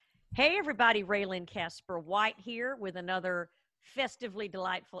Hey, everybody, Raylan Casper White here with another festively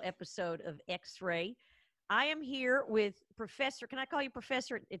delightful episode of X Ray. I am here with Professor. Can I call you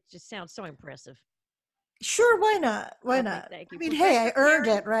Professor? It just sounds so impressive. Sure, why not? Why Okay, not? thank I you. mean, hey, Professor I earned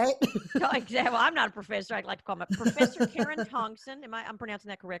Karen. it, right? No, exactly. Well, I'm not a professor. I'd like to call my Professor Karen Tongson. I'm pronouncing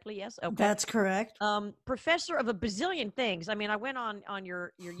that correctly? Yes. Okay. That's correct. Professor of a bazillion things. I mean, I went on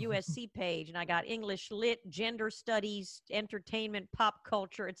your USC page and I got English lit, gender studies, entertainment, pop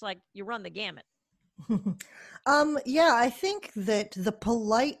culture. It's like you run the gamut. Yeah, I think that the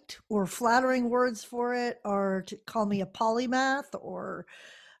polite or flattering words for it are to call me a polymath or,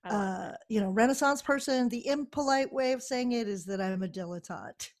 I like Renaissance person. The impolite way of saying it is that I'm a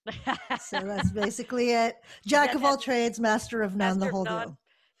dilettante. So that. that's basically it. Is Jack that of that all trades, master of none, the master of whole none?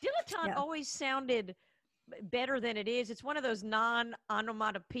 deal. Dilettante Yeah. always sounded better than it is. It's one of those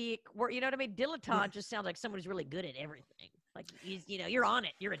non-onomatopoeic where you know what I mean. Yeah. Dilettante just sounds like somebody's really good at everything. Like you're on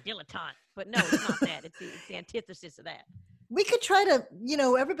it. You're a dilettante. But no, it's not that. It's the antithesis of that. We could try to,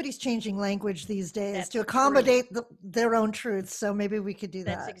 everybody's changing language these days to That's true. accommodate their own truths. So maybe we could do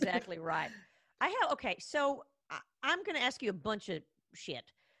That's that. exactly right. Okay. So I'm going to ask you a bunch of shit,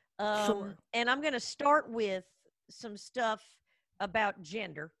 Sure. and I'm going to start with some stuff about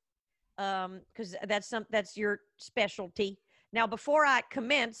gender, because that's your specialty. Now, before I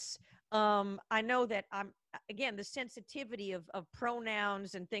commence, I know that I'm again the sensitivity of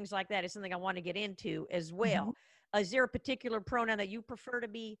pronouns and things like that is something I want to get into as Mhm. well. Is there a particular pronoun that you prefer to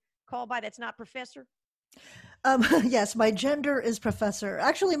be called by that's not professor? Yes, my gender is professor.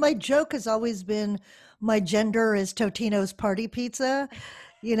 Actually, my joke has always been my gender is Totino's party pizza,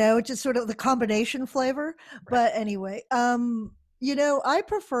 which is sort of the combination flavor. Right. But anyway, I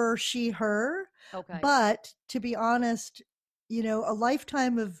prefer she, her, Okay. but to be honest, a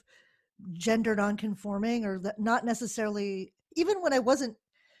lifetime of gender nonconforming or not necessarily, even when I wasn't,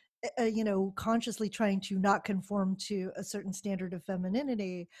 consciously trying to not conform to a certain standard of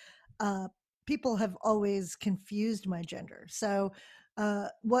femininity, uh, people have always confused my gender. So,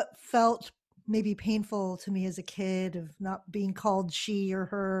 what felt maybe painful to me as a kid of not being called she or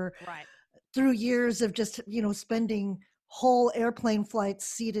her Right. through years of just, spending whole airplane flights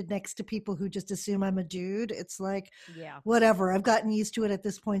seated next to people who just assume I'm a dude. It's like, Yeah. whatever. I've gotten used to it at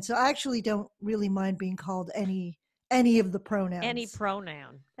this point. So I actually don't really mind being called any of the Any pronouns.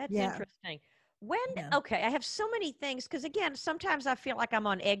 pronoun. That's Yeah. interesting. When, Yeah. okay, I have so many things because, again, sometimes I feel like I'm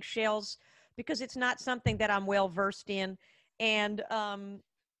on eggshells because it's not something that I'm well versed in. And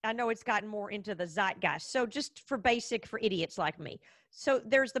I know it's gotten more into the zeitgeist. So, just for basic for idiots like me. So,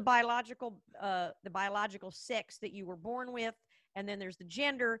 there's the biological sex that you were born with. And then there's the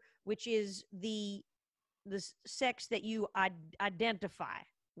gender, which is the sex that you identify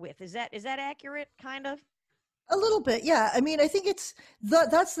with. Is that accurate? Kind of. A little bit, yeah. I mean, I think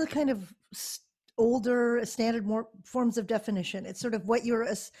that's the kind of older standard more forms of definition. It's sort of what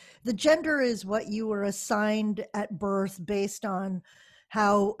the gender is what you were assigned at birth based on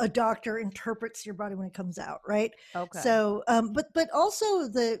how a doctor interprets your body when it comes out, right? Okay. So, but also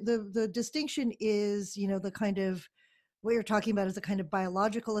the distinction is, the kind of what you're talking about is a kind of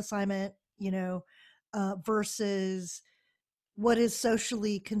biological assignment, versus what is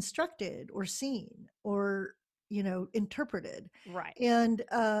socially constructed or seen or interpreted. Right. And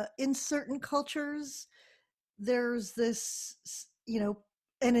in certain cultures there's this,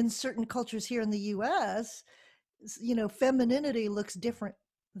 and in certain cultures here in the US, femininity looks different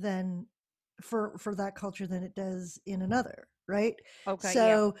than for that culture than it does in another, right? Okay.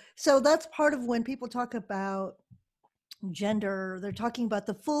 Yeah. So that's part of when people talk about gender, they're talking about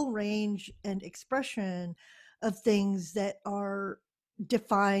the full range and expression of things that are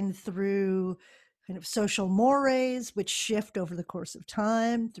defined through kind of social mores, which shift over the course of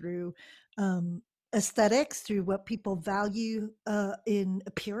time, through um, aesthetics, through what people value in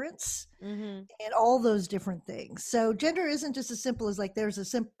appearance, Mm-hmm. and all those different things. So gender isn't just as simple as like there's a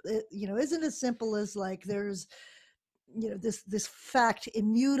isn't as simple as like there's this fact,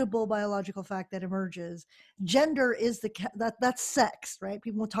 immutable biological fact that emerges. Gender is that's sex, right?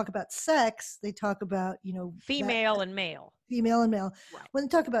 People talk about sex, they talk about that Female and male. female and male. Right. When they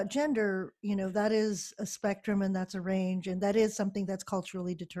talk about gender, that is a spectrum and that's a range, and that is something that's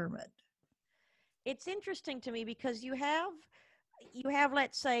culturally determined. It's interesting to me because you have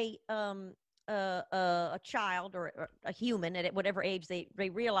let's say a child or a human at whatever age they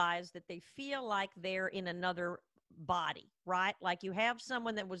realize that they feel like they're in another body, right? Like you have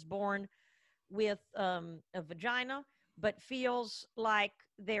someone that was born with a vagina but feels like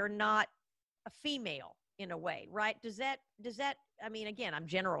they're not a female in a way, right? Does that I mean, again, I'm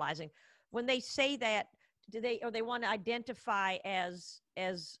generalizing. When they say that, do they or they want to identify as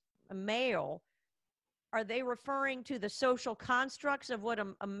a male, are they referring to the social constructs of what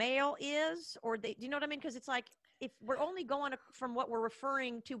a male is? Or do you know what I mean? Because it's like, if we're only going from what we're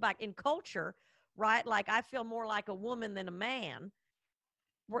referring to back in culture, right? Like I feel more like a woman than a man.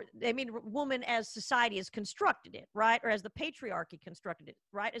 I mean, woman as society has constructed it, right? Or as the patriarchy constructed it,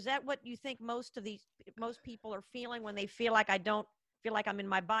 right? Is that what you think most people are feeling when they feel like I don't feel like I'm in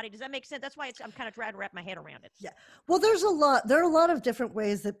my body? Does that make sense? That's why I'm kind of trying to wrap my head around it. Yeah. Well, there are a lot of different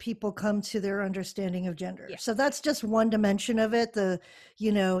ways that people come to their understanding of gender. Yeah. So that's just one dimension of it. That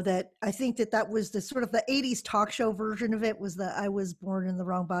I think that was the sort of the 80s talk show version of it was the I was born in the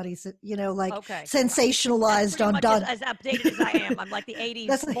wrong body, sensationalized on done. As updated as I am. I'm like the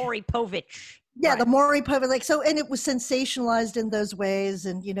 80s Maury Povich. Yeah, right. The Maury Povich, and it was sensationalized in those ways.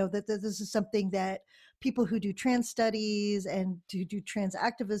 And, that this is something that people who do trans studies and do trans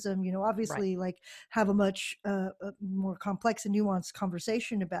activism, obviously right. Have a much more complex and nuanced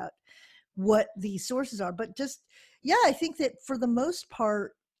conversation about what these sources are. But I think that for the most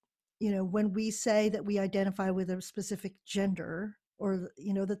part, when we say that we identify with a specific gender or,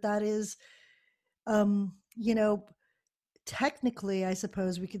 that is, technically, I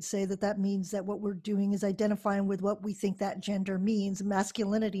suppose we could say that means that what we're doing is identifying with what we think that gender means,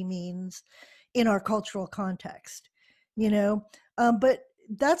 masculinity means in our cultural context, but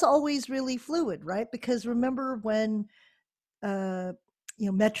that's always really fluid, right? Because remember when,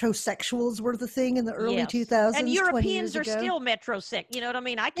 metrosexuals were the thing in the early 2000s, and Europeans are still metrosex. You know what I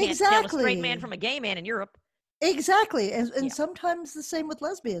mean? I can't tell a straight man from a gay man in Europe. Exactly. And sometimes the same with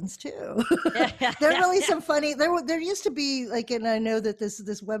lesbians too. There are really some funny, there used to be and I know that this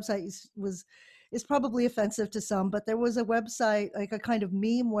website is probably offensive to some, but there was a website, like a kind of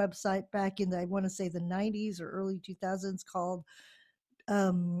meme website back in I want to say the 90s or early 2000s called,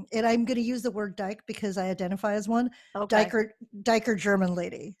 and I'm going to use the word dyke because I identify as one, Dyker German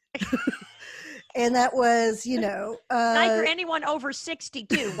lady. And that was, Dyker, anyone over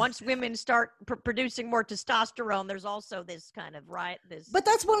 62. Once women start producing more testosterone, there's also this kind of, right? But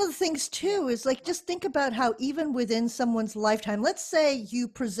that's one of the things too, is just think about how even within someone's lifetime, let's say you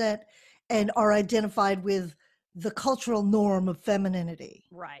present and are identified with the cultural norm of femininity.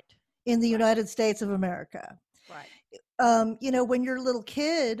 Right. In the United States of America. Right. When you're a little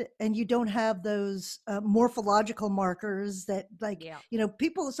kid and you don't have those morphological markers that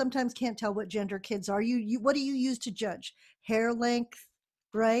people sometimes can't tell what gender kids are. What do you use to judge? Hair length,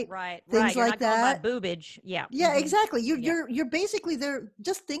 right? Right. Things You're like not that. Going by boobage. Yeah. Yeah, mm-hmm. Exactly. You're basically there.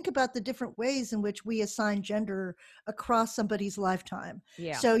 Just think about the different ways in which we assign gender across somebody's lifetime.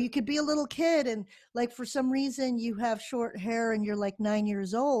 Yeah. So you could be a little kid and for some reason you have short hair and you're 9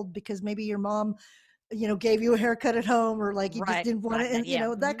 years old because maybe your mom gave you a haircut at home or you just didn't want it. And, that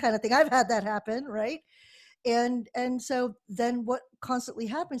mm-hmm. kind of thing. I've had that happen. Right. And so then what constantly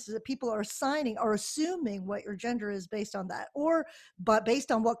happens is that people are assuming what your gender is based on that, but based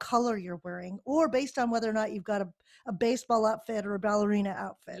on what color you're wearing, or based on whether or not you've got a baseball outfit or a ballerina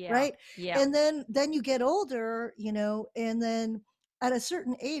outfit. Right. Yeah. And then you get older, and then at a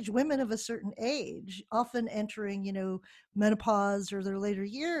certain age, women of a certain age, often entering, menopause or their later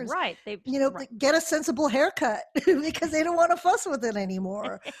years, right? They get a sensible haircut because they don't want to fuss with it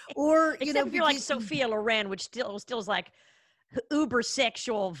anymore. Or except if you're like Sophia Loren, which still is like uber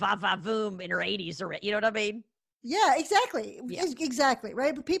sexual va-va-voom in her 80s, or you know what I mean? Yeah, exactly. Yeah. Exactly.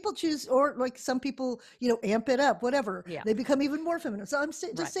 Right. But people choose, or some people, amp it up, whatever. Yeah. They become even more feminine. So I'm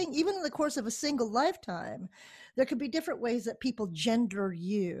just saying, even in the course of a single lifetime, there could be different ways that people gender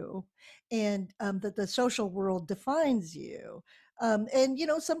you, and that the social world defines you. And,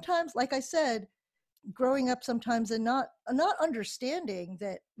 sometimes, like I said, growing up sometimes and not understanding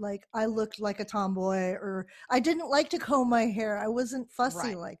that I looked like a tomboy, or I didn't like to comb my hair. I wasn't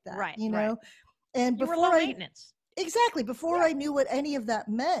fussy like that, right. And you were low maintenance. Exactly. Before I knew what any of that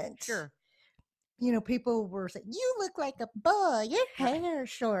meant. Sure. People were saying, you look like a boy, your hair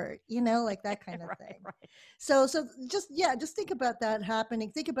short, that kind of thing. Right. So just think about that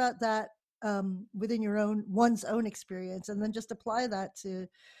happening. Think about that within one's own experience, and then just apply that to,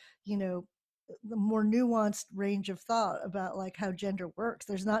 the more nuanced range of thought about how gender works.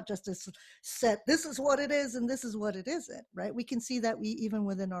 There's not just a set, this is what it is and this is what it isn't, right? We can see that even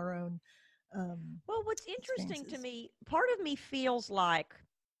within our own well, what's interesting to me, part of me feels like,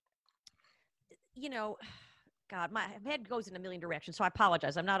 God, my head goes in a million directions, so I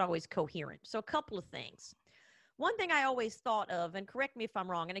apologize. I'm not always coherent. So a couple of things. One thing I always thought of, and correct me if I'm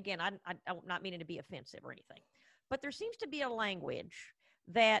wrong, and again, I'm not meaning to be offensive or anything, but there seems to be a language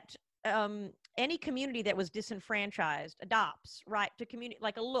that any community that was disenfranchised adopts, right, to community,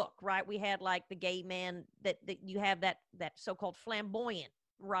 like a look, right? We had the gay man that you have that so-called flamboyant,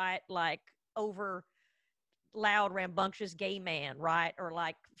 right? Like over loud, rambunctious gay man, right? Or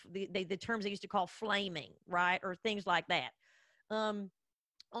like the terms they used to call flaming, right? Or things like that. Um,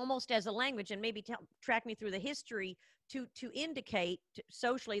 Almost as a language, and maybe track me through the history to indicate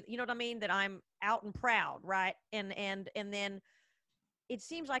socially, you know what I mean, that I'm out and proud, right? And then it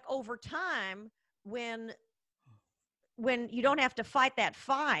seems like over time, when you don't have to fight that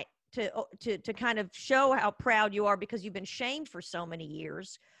fight to kind of show how proud you are because you've been shamed for so many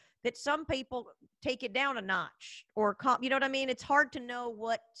years, that some people take it down a notch, or you know what I mean? It's hard to know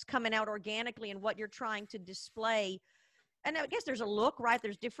what's coming out organically and what you're trying to display. And I guess there's a look, right?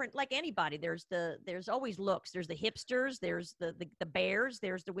 There's different, like anybody, there's always looks. There's the hipsters, there's the bears,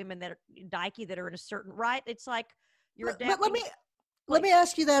 there's the women that are dykey that are in a certain, right? It's like you're adapting. But let me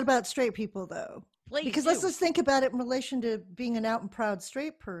ask you that about straight people, though. Please because do. let's just think about it in relation to being an out and proud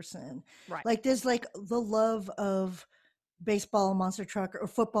straight person. Right. Like there's like the love of baseball, monster truck, or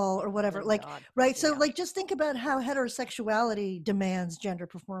football, or whatever. Oh, like, God. right. So Yeah. like, just think about how heterosexuality demands gender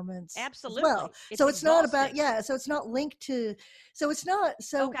performance. Absolutely. As well. It's so it's not about, exhausting. so it's not linked to, so it's not,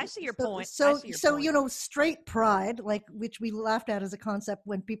 so, Okay, I see your so, point. so, I see your so, point. you know, straight pride, like, which we laughed at as a concept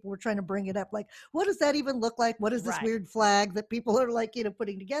when people were trying to bring it up. Like, what does that even look like? What is this Right. weird flag that people are like, you know,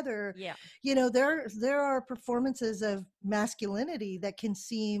 putting together? Yeah. You know, there are performances of masculinity that can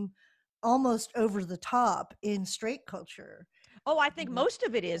seem almost over the top in straight culture. Oh, I think most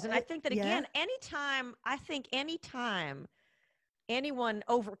of it is. And I think that, Yeah. again, anytime anyone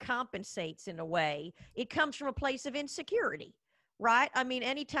overcompensates in a way, it comes from a place of insecurity, right? I mean,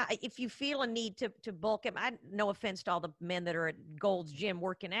 anytime, if you feel a need to bulk up, no offense to all the men that are at Gold's Gym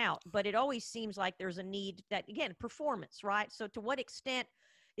working out, but it always seems like there's a need that, again, performance, right? So to what extent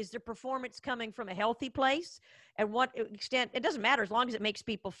is the performance coming from a healthy place? And what extent, it doesn't matter as long as it makes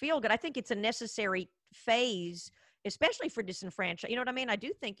people feel good. I think it's a necessary phase, especially for disenfranchised. You know what I mean? I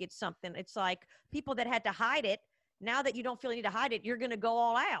do think it's something, it's like people that had to hide it. Now that you don't feel you need to hide it, you're going to go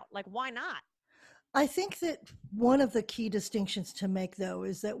all out. Like, why not? I think that one of the key distinctions to make, though,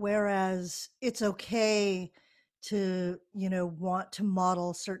 is that whereas it's okay to, you know, want to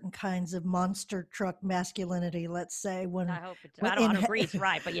model certain kinds of monster truck masculinity, let's say, I hope it's, I don't agree it's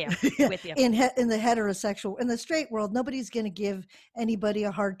right, but yeah, with you. In the heterosexual, in the straight world, nobody's going to give anybody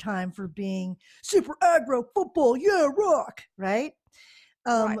a hard time for being super aggro, football, yeah, rock, right?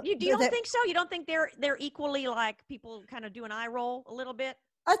 Right. You don't think so? You don't think they're equally, like, people kind of do an eye roll a little bit?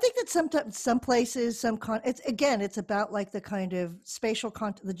 I think that sometimes, some places, it's about like the kind of spatial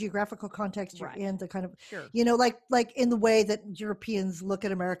the geographical context you're in, the kind of, Sure. you know, like in the way that Europeans look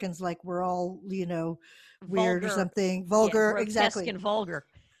at Americans like we're all, you know, weird or something, vulgar, yeah, exactly, and vulgar,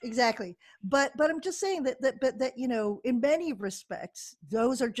 exactly. But I'm just saying that you know, in many respects,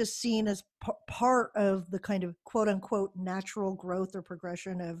 those are just seen as part of the kind of quote unquote natural growth or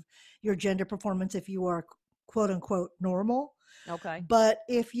progression of your gender performance if you are quote unquote normal. Okay. But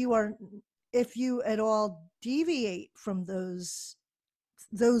if you at all deviate from that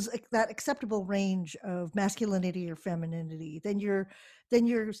acceptable range of masculinity or femininity, then you're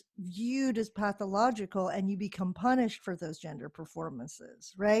viewed as pathological and you become punished for those gender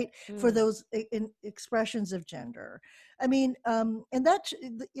performances, right? For those expressions of gender. I mean, and that,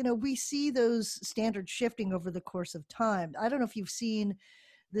 you know, we see those standards shifting over the course of time. I don't know if you've seen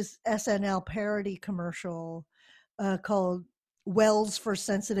this SNL parody commercial called Wells for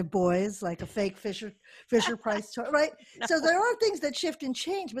Sensitive Boys, like a fake Fisher Price toy, right? No. So there are things that shift and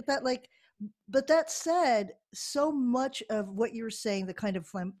change, but that said, so much of what you're saying, the kind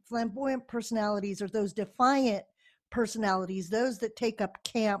of flamboyant personalities, or those defiant personalities, those that take up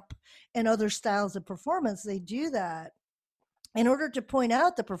camp and other styles of performance, they do that in order to point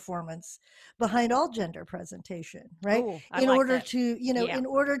out the performance behind all gender presentation, right? Ooh, in like order that. to, you know, in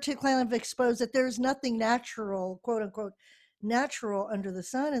order to kind of expose that there's nothing natural, quote unquote, natural under the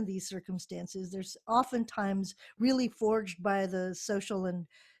sun in these circumstances. There's oftentimes really forged by the social and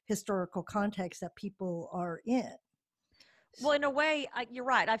historical context that people are in. Well, in a way, you're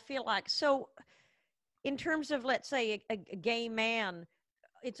right. I feel like, so in terms of, let's say, a gay man,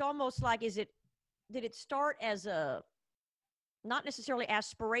 it's almost like, did it start as a, not necessarily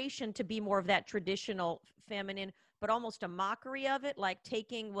aspiration to be more of that traditional feminine, but almost a mockery of it, like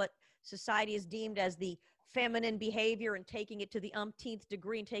taking what society is deemed as the feminine behavior and taking it to the umpteenth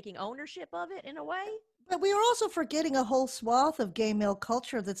degree and taking ownership of it in a way? But we are also forgetting a whole swath of gay male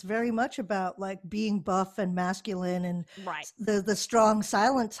culture that's very much about like being buff and masculine and the strong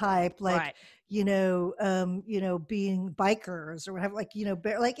silent type, like you know, being bikers or whatever, like, you know,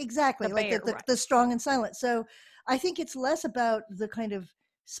 like exactly the strong and silent. So I think it's less about the kind of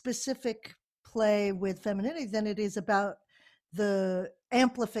specific play with femininity than it is about the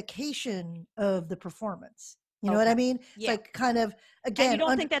amplification of the performance. You know what Okay. I mean? It's Yeah. like kind of, And you again,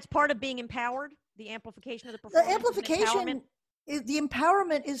 don't think that's part of being empowered? The amplification of the the performance is an empowerment? amplification is, the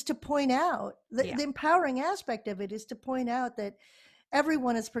empowerment is to point out Yeah. the empowering aspect of it is to point out that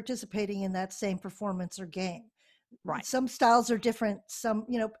everyone is participating in that same performance or game. Right. Some styles are different. Some,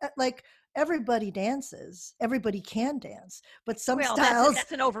 like everybody dances, everybody can dance, but some Well, styles,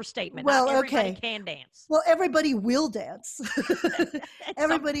 that's an overstatement. Not well, everybody okay. can dance. Well, everybody will dance. At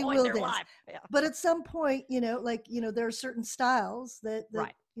Everybody some point will in their dance. life. Yeah. But at some point, there are certain styles that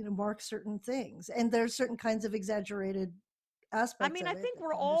Right. mark certain things, and there's certain kinds of exaggerated aspects I mean, of I it think that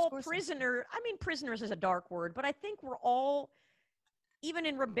we're all underscore something. prisoners is a dark word, but I think we're all, even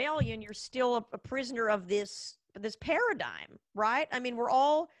in rebellion, you're still a prisoner of this paradigm, right? I mean, we're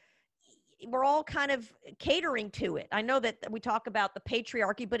all kind of catering to it. I know that we talk about the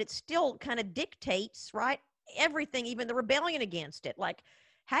patriarchy, but it still kind of dictates, right? Everything, even the rebellion against it. Like,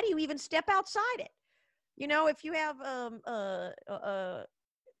 how do you even step outside it? If you have a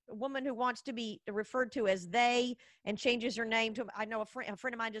woman who wants to be referred to as they and changes her name to, I know a friend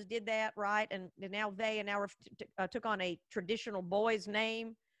of mine just did that, right? And now they, and now took on a traditional boy's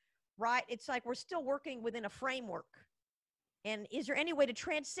name, right? It's like we're still working within a framework. And is there any way to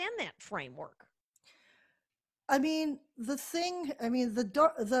transcend that framework? I mean, the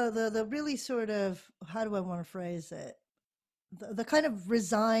really sort of, how do I want to phrase it? The kind of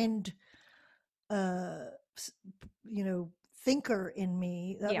resigned, uh, thinker in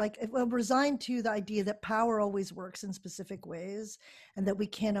me that, Yeah. like, well, resigned to the idea that power always works in specific ways, and that we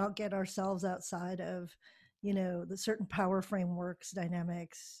cannot get ourselves outside of the certain power frameworks,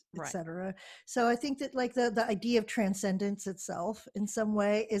 dynamics, Right. etc. So I think that, like, the idea of transcendence itself in some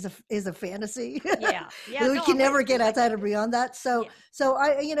way is a fantasy. Yeah. Yeah. We No, can I'm with never you. get I outside get or it. beyond that. So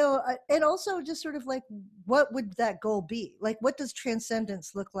Yeah. and also just sort of like, what would that goal be? Like, what does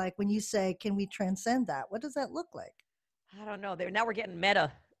transcendence look like when you say, can we transcend that? What does that look like? I don't know. Now we're getting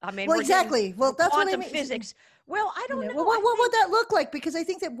meta. I mean, Well, we're getting exactly. Well, that's what I quantum mean. physics. Well, I don't Well, know. I what would think, that look like? Because I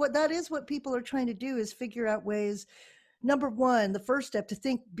think that what that is, what people are trying to do is figure out ways. Number one, the first step, to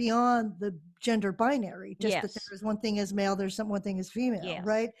think beyond the gender binary, just that yes. there's one thing as male, there's one thing as female, Yes.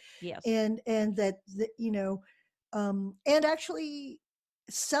 right? Yes. And that, and actually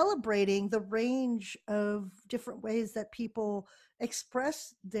celebrating the range of different ways that people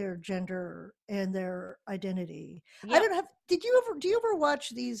express their gender and their identity. I Yep. don't have, do you ever watch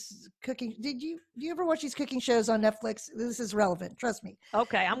these cooking, do you ever watch these cooking shows on Netflix? This is relevant, trust me.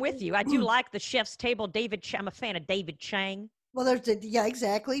 Okay, I'm with you. I do like the Chef's Table. I'm a fan of David Chang. Well, yeah,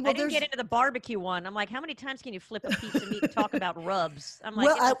 exactly. I Well, didn't there's, get into the barbecue one. I'm like, how many times can you flip a piece of meat and talk about rubs? I'm like,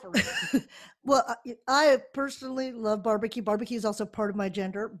 well, enough already. well, I personally love barbecue. Barbecue is also part of my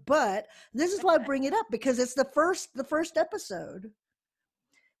gender, but this is why I bring it up, because it's the first episode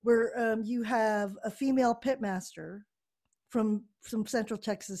where you have a female pitmaster from Central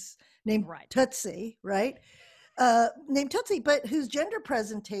Texas named Right. Tootsie, right? Named Tootsie, but whose gender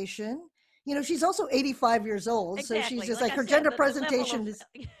presentation, she's also 85 years old. Exactly. So she's just Like like, I her said, gender the level presentation of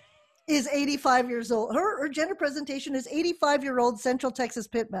is 85 years old. Her gender presentation is 85-year-old Central Texas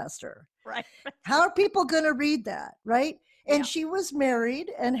pitmaster. right. How are people going to read that, right? Yeah. And she was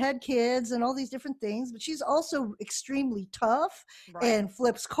married and had kids and all these different things, but she's also extremely tough, Right. and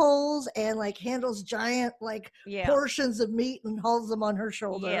flips coals and, like, handles giant, like, Yeah. portions of meat and hauls them on her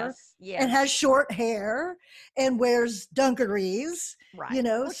shoulder. Yes. Yes. And has short hair and wears dungarees. Right.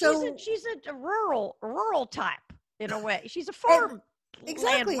 Well, So she's a rural type in a way. She's a farm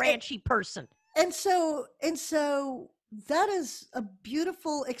exactly. land ranchy person. And so that is a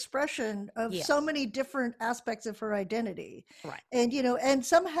beautiful expression of Yes. so many different aspects of her identity. Right. And and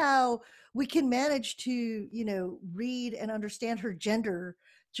somehow we can manage to read and understand her gender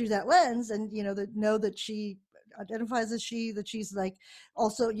through that lens, and know that she identifies as she, that she's, like,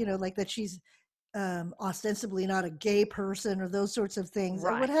 also like, that she's ostensibly not a gay person, or those sorts of things,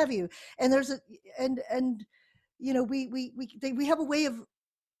 or what Right. have you. And there's and we have a way of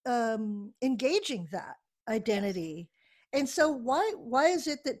engaging that identity. And so why is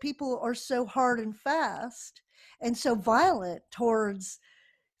it that people are so hard and fast and so violent towards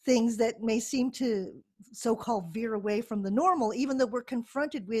things that may seem to so-called veer away from the normal, even though we're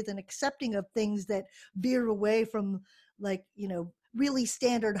confronted with and accepting of things that veer away from, like, really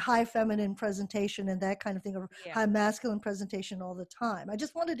standard high feminine presentation and that kind of thing, or Yeah. high masculine presentation all the time? I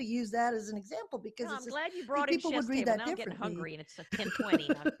just wanted to use that as an example, because No, I'm it's glad you brought in people Chef's would read Table. that Now I'm getting differently. hungry, and it's a 10:20.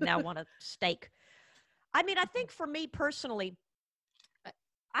 And I now want a steak. I mean, I think for me personally,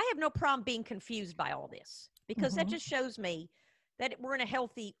 I have no problem being confused by all this, because that Mhm. just shows me that we're in a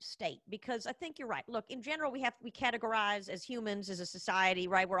healthy state, because I think you're right. Look, in general, we categorize as humans, as a society,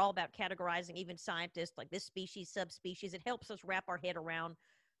 right? We're all about categorizing, even scientists, like this species, subspecies. It helps us wrap our head around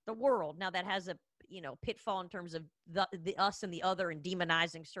the world. Now that has a, pitfall in terms of the us and the other and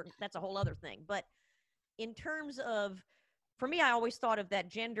demonizing certain, that's a whole other thing. But in terms of, for me, I always thought of that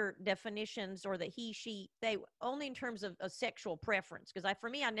gender definitions, or the he, she, they, only in terms of a sexual preference. Because for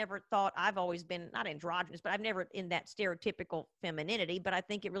me, I never thought, I've always been not androgynous, but I've never in that stereotypical femininity. But I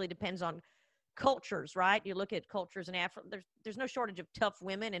think it really depends on cultures, right? You look at cultures in Africa, there's no shortage of tough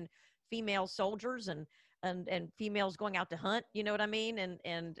women and female soldiers and females going out to hunt, you know what I mean?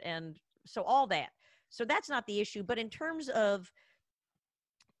 And so all that. So that's not the issue. But in terms of,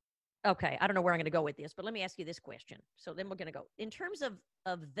 okay, I don't know where I'm going to go with this, but let me ask you this question. So then we're going to go in terms of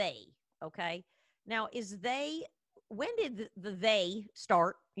they. Okay, now when did the they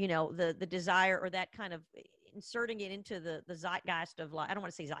start? The desire, or that kind of inserting it into the zeitgeist of, I don't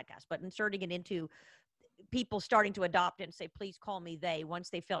want to say zeitgeist, but inserting it into people starting to adopt it and say, please call me they, once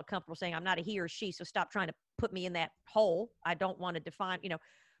they felt comfortable saying, I'm not a he or she, so stop trying to put me in that hole. I don't want to define.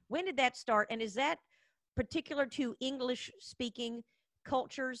 When did that start, and is that particular to English speaking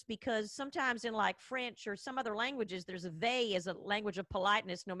cultures? Because sometimes in like French or some other languages, there's a they as a language of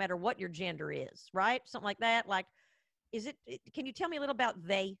politeness, no matter what your gender is, right? Something like that. Like, can you tell me a little about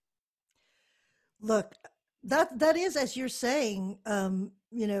they? Look, that is, as you're saying,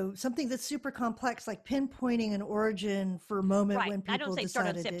 something that's super complex, like pinpointing an origin for a moment right. when people I don't say start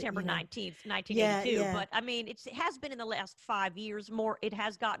on September 19th, 1982, but I mean, it has been in the last 5 years more. It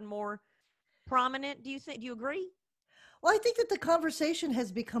has gotten more prominent. Do you agree? Well, I think that the conversation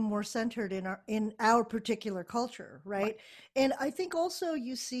has become more centered in our particular culture, right? And I think also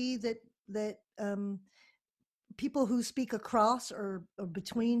you see that people who speak across or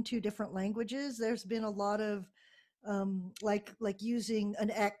between two different languages, there's been a lot of like using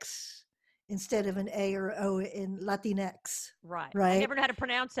an X instead of an A or O in Latinx. Right. Right. I never know how to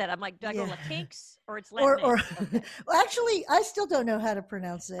pronounce that. I'm like, do I go Latinx or it's Latinx? Or okay. Well, actually, I still don't know how to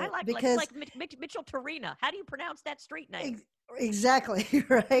pronounce it. I like, because like Mitchell Torina. How do you pronounce that street name? Exactly,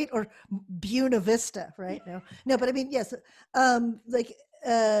 right? Or Buena Vista, right? No, but I mean, yes. Well,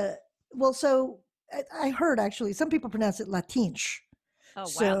 so I heard actually some people pronounce it Latinx. Oh,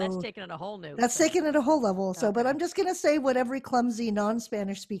 wow. That's taking it a whole new. That's taking it a whole level. So, but Okay. I'm just going to say what every clumsy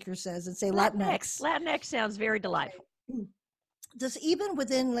non-Spanish speaker says and say Latinx. Latinx sounds very delightful. Just even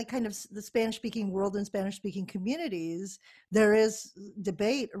within like kind of the Spanish speaking world and Spanish speaking communities, there is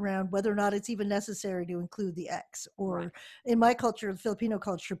debate around whether or not it's even necessary to include the X, or in my culture, the Filipino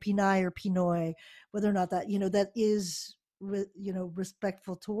culture, Pinay or Pinoy, whether or not that, that is,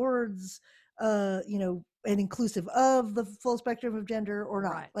 respectful towards, and inclusive of the full spectrum of gender or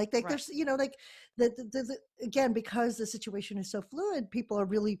not. Like there's, like again, because the situation is so fluid, people are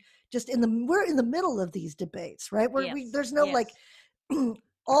really just we're in the middle of these debates, right? Where there's no like,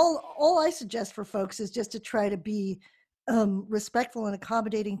 all I suggest for folks is just to try to be respectful and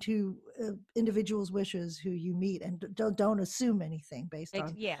accommodating to individuals' wishes who you meet, and don't assume anything based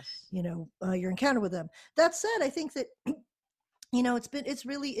on your encounter with them. That said, I think that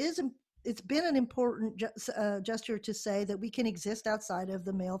it's been an important gesture to say that we can exist outside of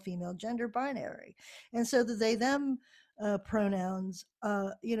the male female gender binary, and so the they them pronouns,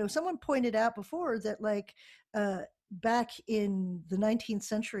 someone pointed out before that like back in the 19th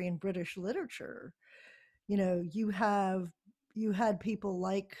century in British literature, you had people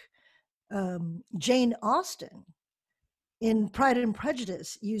like Jane Austen in Pride and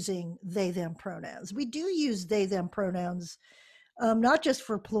Prejudice using they them pronouns. We do use they them pronouns, not just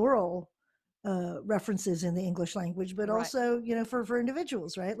for plural references in the English language, but also, for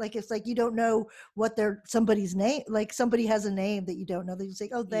individuals, right? Like, it's like, you don't know what somebody's name, like somebody has a name that you don't know, that you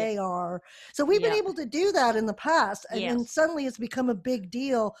say, oh, they are. So we've been able to do that in the past. And then suddenly it's become a big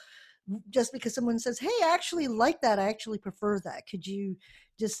deal just because someone says, hey, I actually like that. I actually prefer that. Could you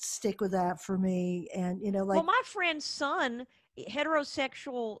just stick with that for me? And, well, my friend's son,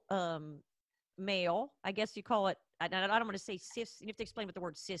 heterosexual male, I guess you call it, I don't want to say cis. You have to explain what the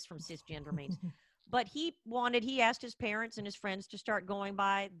word cis from cisgender means. But he asked his parents and his friends to start going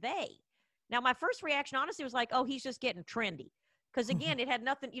by they. Now, my first reaction, honestly, was like, oh, he's just getting trendy. Because again, it had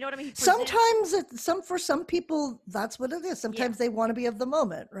nothing, you know what I mean? Sometimes for some people, that's what it is. Sometimes they want to be of the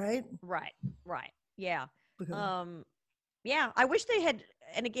moment, right? Right. Yeah. Yeah. I wish they had,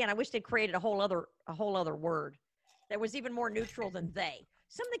 and again, I wish they created a whole other word that was even more neutral than they.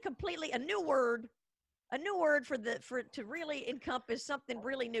 Something completely, a new word a new word for to really encompass something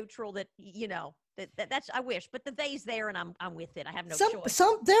really neutral that that's I wish, but the they's there and I'm with it. I have no choice.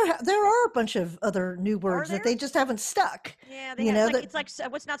 There are a bunch of other new Are words that there? they just haven't stuck. Yeah, they You have, know it's like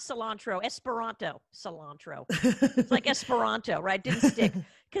what's not cilantro, Esperanto, cilantro. It's like that. Esperanto, right? Didn't stick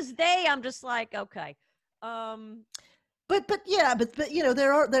because I'm just like okay. Um. But yeah, but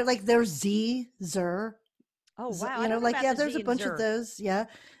there like there's Zer, Oh wow, I you know, don't know like about yeah, the there's a Z and bunch of Zer. those. Yeah,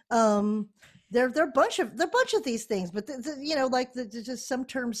 um, they're a bunch of these things, but like just some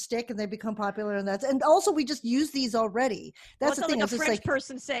terms stick and they become popular, and also we just use these already. Well, That's it the sounds thing. like a It's just French like,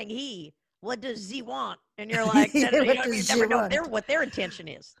 person saying he. What does Z want? And you're like, you know what what I mean? You does never you know want? what their intention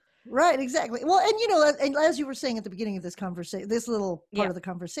is. Right, exactly. Well, and and as you were saying at the beginning of this conversation, this little part Yeah. of the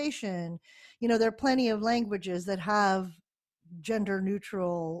conversation, there are plenty of languages that have gender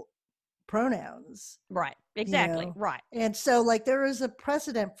neutral pronouns, Right. you Exactly. know. Right. And so like there is a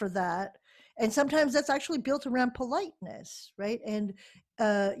precedent for that. And sometimes that's actually built around politeness, right? And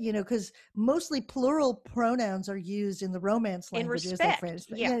because mostly plural pronouns are used in the Romance In languages like respect. French,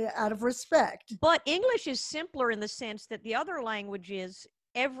 Yeah. out of respect. But English is simpler in the sense that the other languages,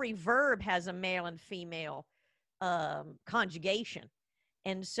 every verb has a male and female conjugation.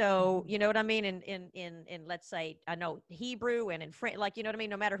 And so, Mhm. you know what I mean? In let's say, I know Hebrew and in French, like, you know what I mean?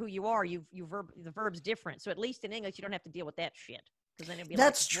 No matter who you are, the verb's different. So at least in English, you don't have to deal with that shit. Because then it'd be like,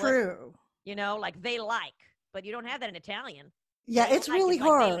 That's what? true. Like they like, but you don't have that in Italian. Yeah, They it's like really is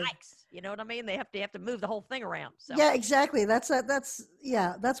like they hard. likes. You know what I mean? They have to move the whole thing around. So Yeah, exactly. That's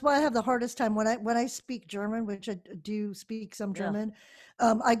yeah. That's why I have the hardest time when I speak German, which I do speak some yeah, German.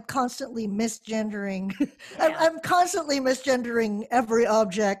 I'm constantly misgendering. yeah, I'm constantly misgendering every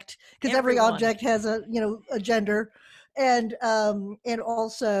object because every everyone. object has a gender, and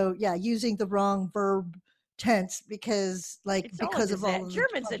also yeah, using the wrong verb tense It's all a because of all disaster. of the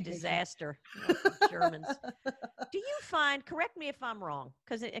German's a conjugation. disaster. Fucking Germans. Do you find? Correct me if I'm wrong,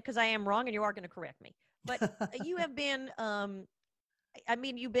 because I am wrong, and you are going to correct me. But you have been. I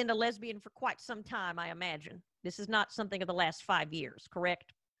mean, you've been a lesbian for quite some time. I imagine this is not something of the last 5 years.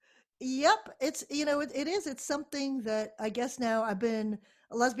 Correct? Yep, it's it is. It's something that I guess now I've been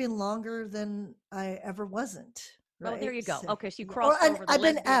a lesbian longer than I ever wasn't, Oh, there right? you go. So, Okay, so you yeah, or crossed over the I've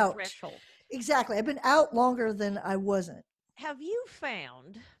been lesbian out. threshold. Exactly. I've been out longer than I wasn't. Have you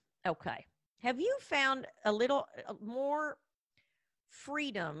found? Okay. Have you found a little more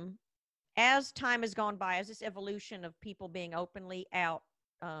freedom as time has gone by, as this evolution of people being openly out,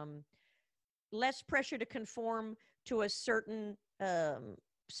 um, less pressure to conform to a certain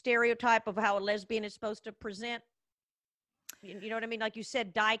stereotype of how a lesbian is supposed to present? You know what I mean? Like you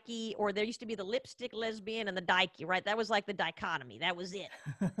said, dykey, or there used to be the lipstick lesbian and the dykey, right? That was like the dichotomy. That was it.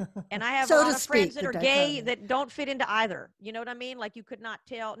 And I have a So lot to of friends speak, that the are gay dichotomy. that don't fit into either. You know what I mean? Like you could not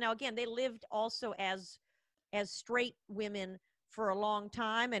tell. Now again, they lived also as straight women for a long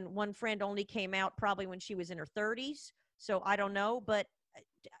time, and one friend only came out probably when she was in her 30s. So I don't know, but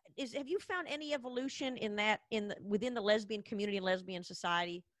have you found any evolution in that within the lesbian community and lesbian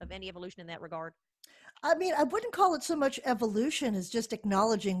society, of any evolution in that regard? I mean, I wouldn't call it so much evolution as just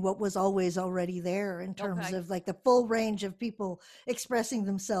acknowledging what was always already there in terms Okay. of like the full range of people expressing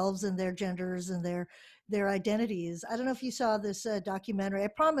themselves and their genders and their identities. I don't know if you saw this documentary. I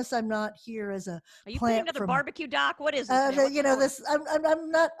promise I'm not here as a Are you putting plant another from barbecue doc? What is this now? What's you know going on? this.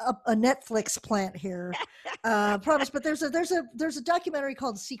 I'm not a Netflix plant here. Promise, but there's a documentary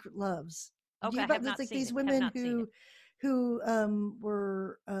called Secret Loves. Do Okay, you I have about not like seen these it. Have women not seen it. who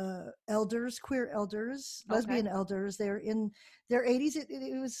were elders, queer elders, Okay. lesbian elders. They're in their 80s.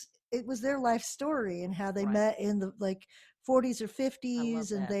 It was their life story and how they Right. met in the like 40s or I love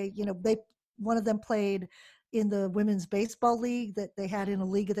 50s, and that. they one of them played in the women's baseball league that they had in a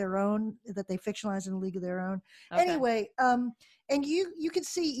league of their own, that they fictionalized in a league of their own. Okay. Anyway, and you can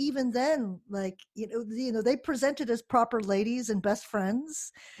see even then, like they presented as proper ladies and best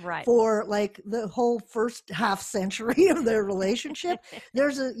friends Right. for like the whole first half century of their relationship.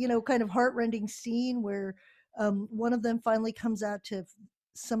 There's a kind of heartrending scene where one of them finally comes out to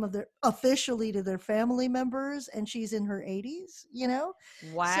some of their officially to their family members, and she's in her 80s.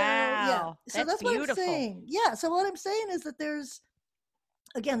 So yeah, Wow. so That's that's what I'm beautiful. saying. Yeah, so what I'm saying is that there's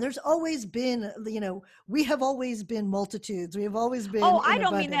always been, we have always been multitudes, we have always been Oh, I in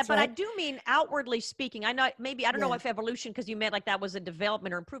don't mean that, abundance, but I right? do mean outwardly speaking. I know maybe I don't know Yeah, if evolution because you meant like that was a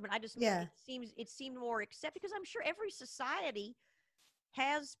development or improvement. I just mean yeah, it seemed more accept because I'm sure every society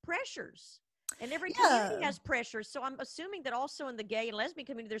has pressures and every community yeah. has pressures. So I'm assuming that also in the gay and lesbian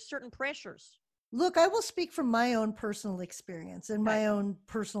community there's certain pressures. Look, I will speak from my own personal experience and Okay. my own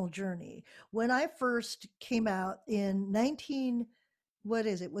personal journey. When I first came out in what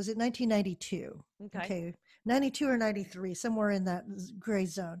is it? Was it 1992? Okay. Okay, 92 or 93, somewhere in that gray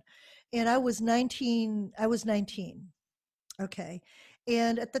zone. And I was 19. I was 19. Okay.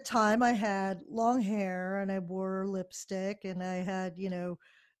 And at the time, I had long hair and I wore lipstick and I had,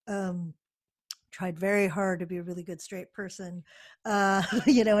 um, tried very hard to be a really good straight person,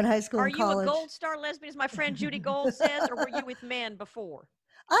 in high school Are and you a college. gold star lesbian, as my friend Judy Gold says, or were you with men before?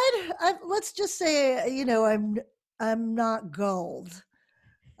 Let's just say, I'm not gold.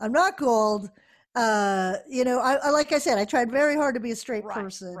 I'm not gold. Like I said, I tried very hard to be a straight Right,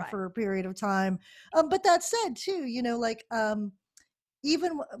 person right. for a period of time. But that said, too,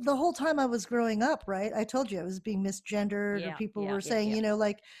 even the whole time I was growing up, right? I told you I was being misgendered, or Yeah, people yeah, were yeah, saying, yeah.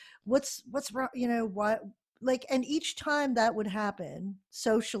 like, what's wrong? Why? Like, and each time that would happen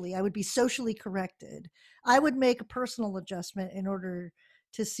socially, I would be socially corrected. I would make a personal adjustment in order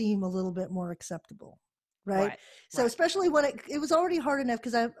to seem a little bit more acceptable, right? Right, So right. especially when it was already hard enough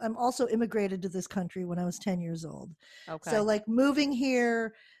because I'm also immigrated to this country when I was 10 years old. So Okay. like moving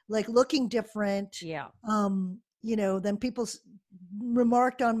here, like looking different, Yeah, then people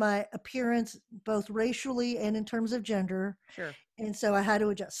remarked on my appearance, both racially and in terms of gender. sure. And so I had to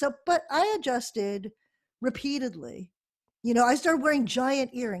adjust. So, but I adjusted repeatedly. I started wearing giant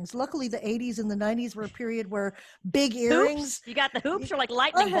earrings. Luckily, the 80s and the 90s were a period where big earrings, Hoops? You got the hoops or like I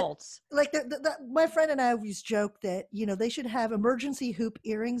lightning had, bolts? like my friend and I always joke that they should have emergency hoop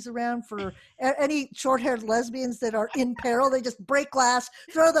earrings around for any short-haired lesbians that are in peril. They just break glass,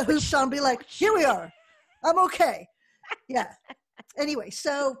 throw the hoops Which, on, be like, "Here we are, I'm okay." Yeah. Anyway,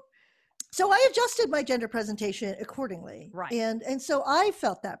 so I adjusted my gender presentation accordingly, right. and so I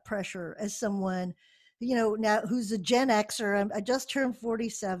felt that pressure as someone, now who's a Gen Xer. I just turned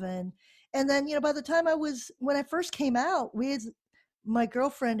 47, and then by the time when I first came out with my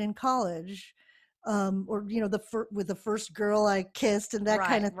girlfriend in college, or with the first girl I kissed and that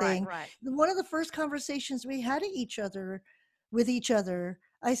kind Right, of right, thing, right. one of the first conversations we had with each other,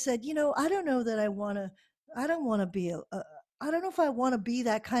 I said, I don't know that I don't want to be I don't know if I want to be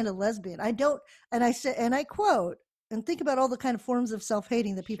that kind of lesbian. I don't. And I said, and I quote, and think about all the kind of forms of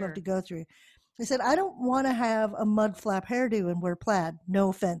self-hating that people have to Sure. go through. I said, I don't want to have a mud flap hairdo and wear plaid. No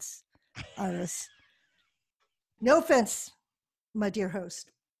offense, Iris. No offense, my dear host.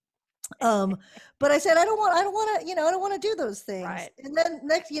 Um, but I said, I don't want to, I don't want to do those things. Right. And then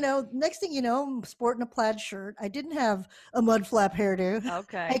next thing you know, I'm sporting a plaid shirt. I didn't have a mud flap hairdo,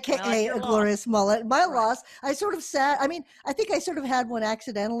 Okay. Well, that's AKA your a loss. glorious mullet. My Right. loss. I sort of sat, I mean, I think I sort of had one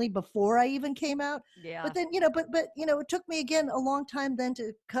accidentally before I even came out. Yeah. But then, it took me again a long time then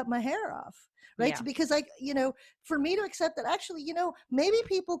to cut my hair off. Right. Yeah. Because for me to accept that actually, maybe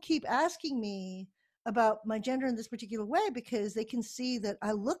people keep asking me about my gender in this particular way because they can see that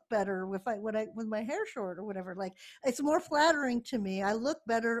I look better with my hair short or whatever. Like it's more flattering to me. I look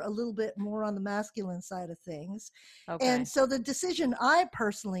better a little bit more on the masculine side of things. And Okay. so the decision I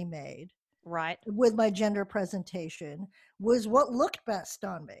personally made Right. with my gender presentation was what looked best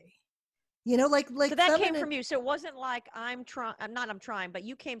on me. So Like that came feminine. from you. So it wasn't like I'm trying, I'm not, I'm trying, but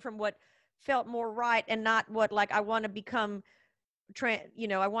you came from what felt more right and not what like I want to become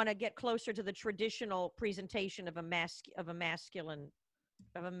I want to get closer to the traditional presentation of a masculine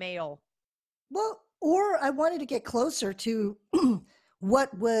of a male. Well, or I wanted to get closer to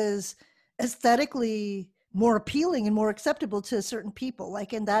what was aesthetically more appealing and more acceptable to certain people,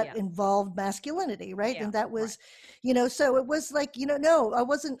 like, and that Yeah. involved masculinity, right? Yeah. And that Right. was, so it was like, no, I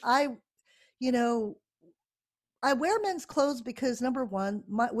wasn't, you know, I wear men's clothes because number one,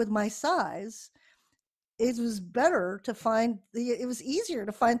 with my size, it was better to find it was easier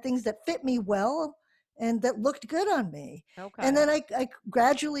to find things that fit me well and that looked good on me. And Okay. then I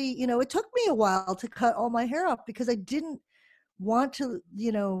gradually, it took me a while to cut all my hair off because I didn't want to,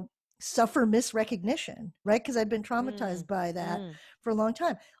 suffer misrecognition, right? Because I'd been Mm. traumatized by that Mm. for a long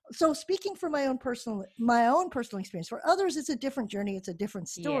time. So speaking from my own personal experience, for others it's a different journey, it's a different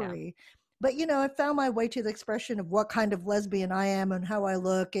Yeah. story. But I found my way to the expression of what kind of lesbian I am and how I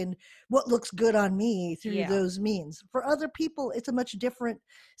look and what looks good on me through Yeah. those means. For other people, it's a much different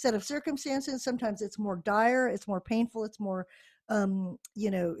set of circumstances. Sometimes it's more dire, it's more painful, it's more,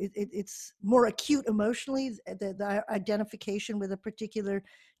 it's more acute emotionally, the identification with a particular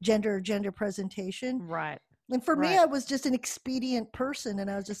gender presentation. Right. And for me, Right. I was just an expedient person,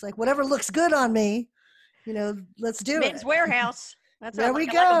 and I was just like, whatever looks good on me, let's do Men's it. Warehouse. That's There we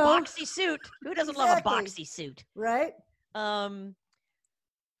like a go. boxy suit. Who doesn't love a Exactly. boxy suit? Right. Um,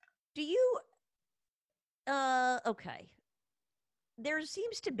 do you okay. There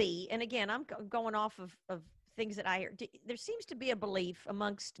seems to be, and again, I'm going off of things that I hear. There seems to be a belief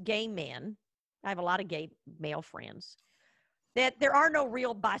amongst gay men. I have a lot of gay male friends that there are no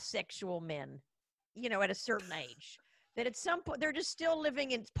real bisexual men, at a certain age. That at some point they're just still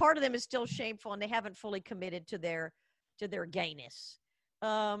living in, part of them is still shameful and they haven't fully committed to their gayness.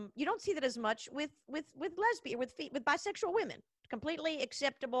 You don't see that as much with lesbian, with bisexual women. Completely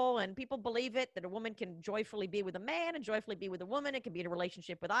acceptable, and people believe it, that a woman can joyfully be with a man and joyfully be with a woman. It can be in a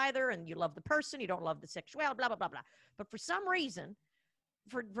relationship with either, and you love the person, you don't love the sexuality, blah blah blah blah. But for some reason,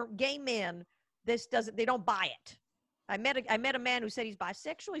 for gay men, this doesn't. They don't buy it. I met a man who said he's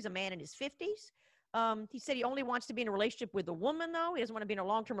bisexual. He's a man in his 50s. He said he only wants to be in a relationship with a woman, though. He doesn't want to be in a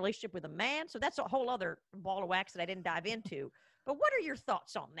long-term relationship with a man. So that's a whole other ball of wax that I didn't dive into. But what are your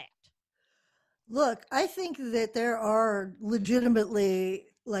thoughts on that? Look, I think that there are legitimately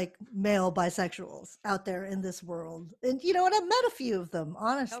like male bisexuals out there in this world. And and I've met a few of them, Okay.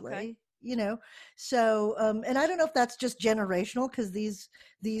 honestly. So and I don't know if that's just generational because these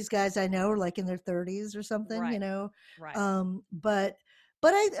guys I know are like in their 30s or something, Right. Right. but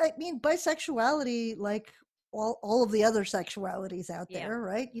I mean bisexuality, like all of the other sexualities out Yeah. there,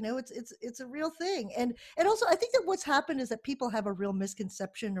 right? It's a real thing. And also I think that what's happened is that people have a real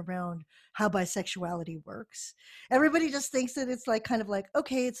misconception around how bisexuality works. Everybody just thinks that it's like kind of like,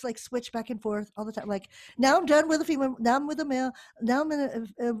 okay, it's like switch back and forth all the time. Like now I'm done with a female, now I'm with a male, now I'm in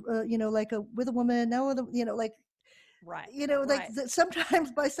like with a woman, now with a, like Right. like Right.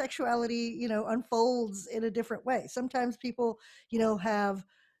 sometimes bisexuality unfolds in a different way. Sometimes people have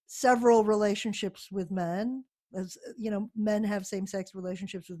several relationships with men, as men have same-sex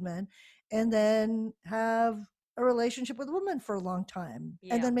relationships with men, and then have a relationship with a woman for a long time, and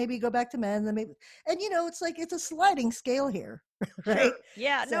Yeah. then maybe go back to men, and then maybe, and it's like it's a sliding scale here. Right? Sure.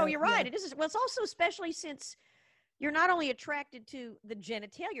 Yeah. No, So you're yeah. right. It is. Well, it's also especially since you're not only attracted to the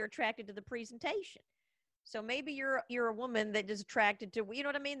genitalia, you're attracted to the presentation. So maybe you're a woman that is attracted to, you know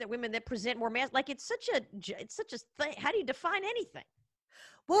what I mean? That women that present more like it's such a thing. How do you define anything?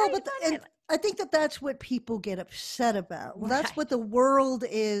 How Well, do you but define and anything? I think that that's what people get upset about. Well, that's what Right. the world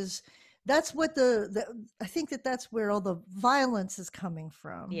is. That's what I think that that's where all the violence is coming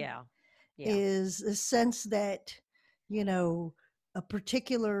from. Yeah. Yeah. Is a sense that you know a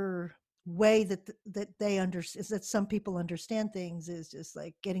particular way that they understand, that some people understand things, is just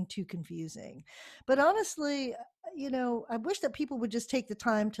like getting too confusing. But honestly, I wish that people would just take the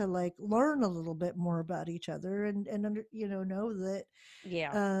time to like learn a little bit more about each other, and know that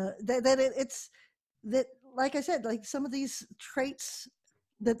Yeah. it's that, like I said, like some of these traits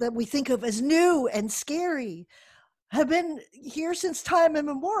that we think of as new and scary have been here since time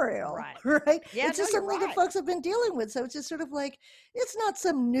immemorial, Right. right? Yeah. It's No, just you're something that right. folks have been dealing with. So it's just sort of like, it's not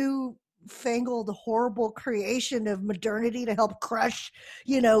some new fangled horrible creation of modernity to help crush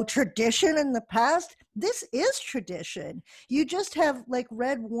tradition in the past. This is tradition. You just have like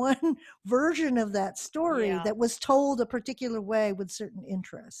read one version of that story Yeah. that was told a particular way with certain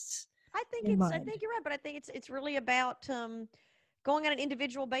interests in I mind. think you're right, but I think it's really about going on an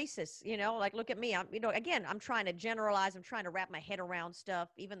individual basis, like look at me. I'm, again, I'm trying to generalize, I'm trying to wrap my head around stuff.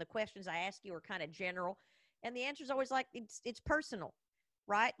 Even the questions I ask you are kind of general. And the answer is always like it's personal,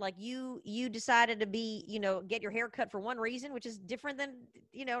 right? Like you decided to be, get your hair cut for one reason, which is different than,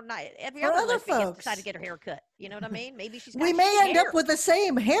 not every For other other lesbian gets decided to folks, get her hair cut. You know what I mean? Maybe she's we got may shitty end up hair. with the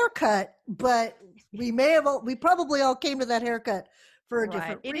same haircut, but we probably all came to that haircut for a Right.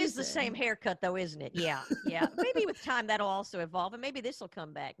 different It is the same reason. haircut though, isn't it? Yeah. Yeah. Maybe with time that'll also evolve and maybe this will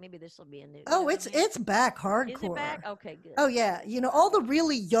come back. Maybe this will be a new, you know Oh, what I mean? it's back Is it back? hardcore. Okay, good. Oh yeah, all the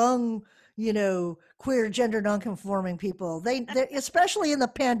really young, queer gender nonconforming people. They especially in the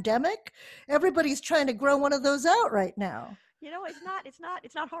pandemic, everybody's trying to grow one of those out right now. It's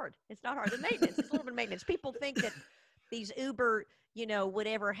not hard. It's not hard. The maintenance, it's a little bit of maintenance. People think that these Uber,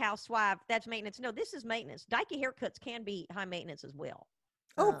 whatever housewife, that's maintenance. No, this is maintenance. Dykey haircuts can be high maintenance as well.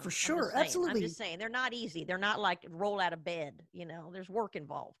 Oh, for I'm sure. just saying. I'm just Absolutely. saying. They're not easy. They're not like roll out of bed. There's work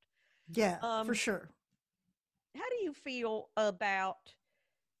involved. Yeah, for Um, sure. how do you feel about?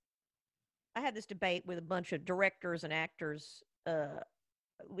 I had this debate with a bunch of directors and actors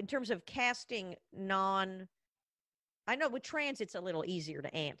in terms of casting non. I know with trans it's a little easier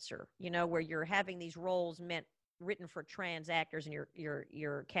to answer, where you're having these roles written for trans actors and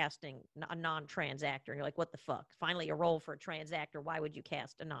you're casting a non-trans actor and you're like, what the fuck? Finally a role for a trans actor. Why would you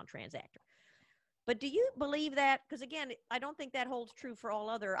cast a non-trans actor? But do you believe that? Because again, I don't think that holds true for all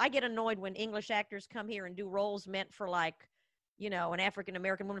other. I get annoyed when English actors come here and do roles meant for like, an African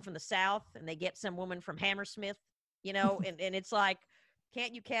American woman from the South, and they get some woman from Hammersmith, and it's like,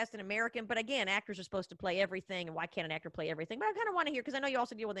 can't you cast an American? But again, actors are supposed to play everything, and why can't an actor play everything? But I kind of want to hear, because I know you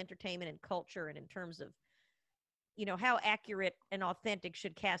also deal with entertainment and culture, and in terms of, how accurate and authentic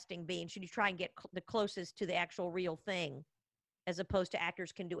should casting be, and should you try and get the closest to the actual real thing as opposed to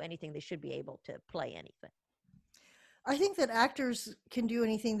actors can do anything, they should be able to play anything. I think that actors can do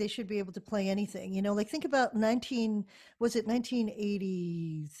anything. They should be able to play anything. Like think about was it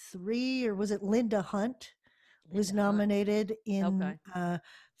 1983 or was it Linda Hunt was Linda Hunt. nominated Okay.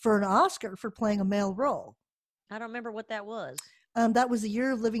 for an Oscar for playing a male role. I don't remember what that was. That was the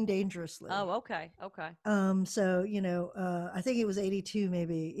year of Living Dangerously. Oh, okay. Okay. So, I think it was 82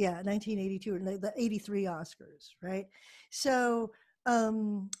 maybe. Yeah, 1982 or the 83 Oscars, right? So,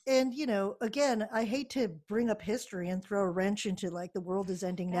 and again, I hate to bring up history and throw a wrench into like the world is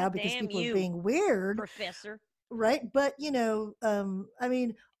ending now God because damn people you, are being weird, Professor. right? But, I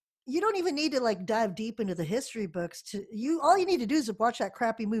mean, you don't even need to like dive deep into the history books all you need to do is watch that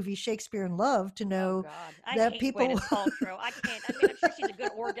crappy movie Shakespeare in Love to Oh know God, I that hate people Gwyneth Paltrow. I can't. I mean, I'm sure she's a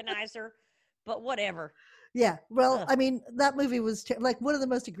good organizer, but whatever. Yeah, well, Ugh. I mean, that movie was like one of the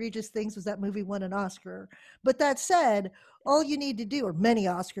most egregious things was that movie won an Oscar. But that said, all you need to do, or many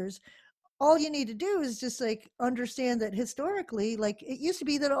Oscars, all you need to do is just like understand that historically, like it used to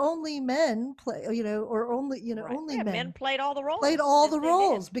be that only men play, or only, Right. only Yeah, men men played all the played roles. all Yes, the they did.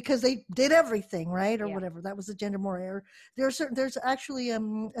 roles because they did everything, right? Or Yeah. whatever. That was the gender more era. There's actually a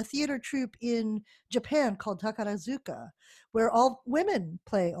theater troupe in Japan called Takarazuka where all women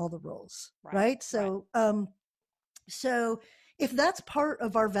play all the roles, Right. right? Right. So if that's part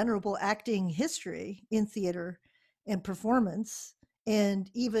of our venerable acting history in theater and performance, and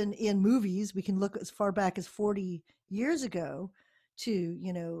even in movies, we can look as far back as 40 years ago to,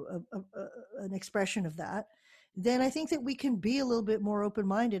 an expression of that, then I think that we can be a little bit more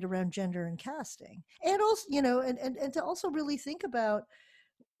open-minded around gender and casting. And also, and to also really think about,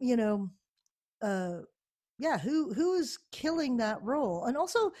 you know, uh, yeah, who's killing that role, and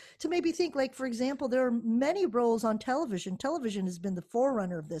also to maybe think like, for example, there are many roles on television has been the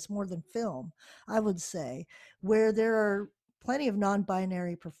forerunner of this more than film, I would say, where there are plenty of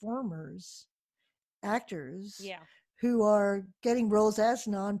non-binary performers, actors, Yeah. who are getting roles as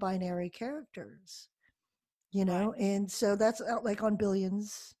non-binary characters, Right. and so that's like on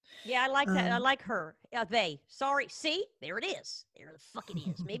Billions. Yeah, I like that. I um like her. They. Sorry. See, there it is. There the fuck it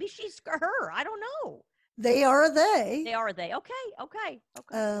is. Maybe she's her. I don't know. they are they. They are they. Okay. Okay. Okay.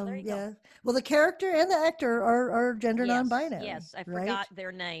 Well, there you go. Yeah. Well, the character and the actor are gender Yes. non-binary, Yes. I right? forgot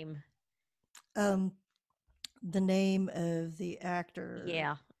their name. Um, the name of the actor.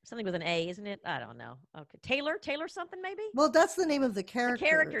 Yeah. Something with an A, isn't it? I don't know. Okay. Taylor. Taylor something maybe. Well, that's the name of the The character.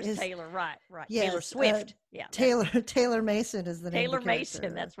 character's Is Taylor. Right. Right. Taylor yes, Swift. Yeah. That's Taylor Taylor Mason is the name of the Taylor Mason.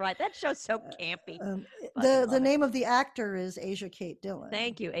 character. That's right. That show's so campy. Um, Fucking the love it. name of the actor is Asia Kate Dillon.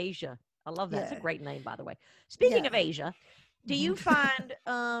 Thank you, Asia. I love that. It's a Yeah, great name, by the way. Speaking yeah. of Asia, do Mhm. you find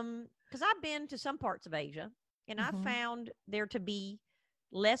because I've been to some parts of Asia and I've Mhm. found there to be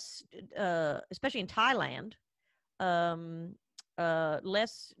less especially in Thailand, um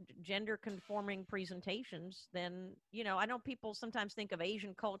less gender conforming presentations than, I know people sometimes think of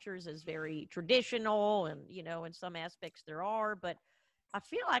Asian cultures as very traditional and, in some aspects there are, but I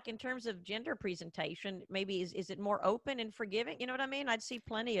feel like in terms of gender presentation, maybe is it more open and forgiving? You know what I mean? I'd see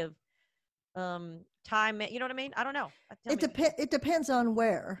plenty of time, you know what I mean? I don't know. Tell me. It depends on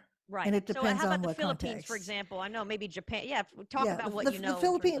where, Right. and it So depends how on about the what Philippines, for context. example? I know maybe Japan. Yeah, talk Yeah, about what the you know in terms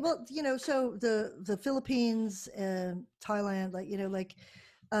Philippines. of that. Well, so the Philippines and Thailand, like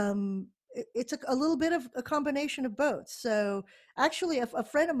it's a little bit of a combination of both. So actually, a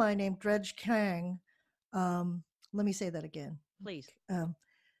friend of mine named Dredge Kang, um, let me say that again. Please.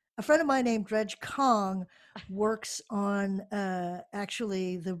 A friend of mine named Dredge Kong works on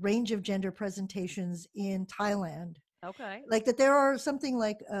actually the range of gender presentations in Thailand. Okay. Like that, there are something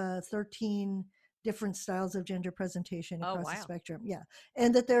like 13 different styles of gender presentation Oh, across the wow. spectrum. Yeah,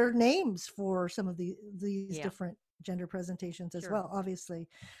 and that there are names for some of these Yeah. different gender presentations as Sure. well, obviously.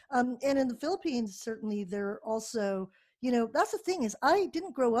 And in the Philippines, certainly there are also, that's the thing is I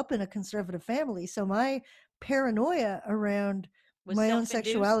didn't grow up in a conservative family, so my paranoia around Was my own self-induced?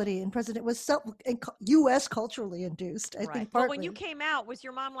 sexuality and president was U.S. culturally induced. I Right. think But when you partly. came out, was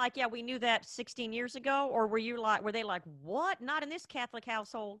your mom like, yeah, we knew that 16 years ago? Or were they like, what? Not in this Catholic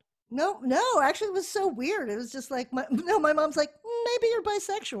household. No, no, actually, it was so weird. It was just like my mom's like, maybe you're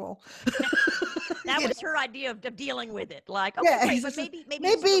bisexual." That You know? was her idea of dealing with it. Like, okay, Yeah, great, he's but just like, maybe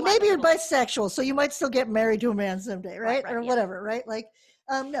you still like a maybe you're little. bisexual, so you might still get married to a man someday, Right, right? right, Or yeah. whatever, right? Like,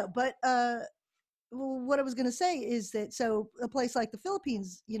 no, but well, what I was going to say is that so a place like the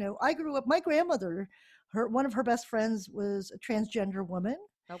Philippines, I grew up. My grandmother, one of her best friends was a transgender woman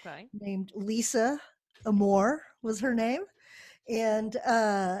Okay. named Lisa Amore was her name, and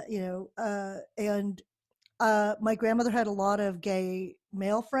and my grandmother had a lot of gay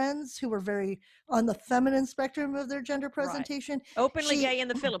male friends who were very on the feminine spectrum of their gender Right. presentation. Openly She gay in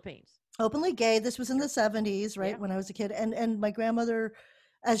the Philippines. openly gay. This was in Sure. the 70s, right? Yeah. When I was a kid. And my grandmother,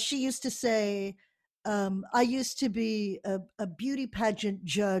 as she used to say, I used to be a beauty pageant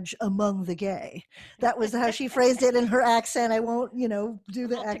judge among the gay. That was how she phrased it in her accent. I won't, do A the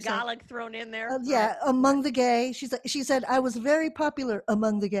little accent. Tagalog thrown in there. Right. Yeah, among the gay. She said I was very popular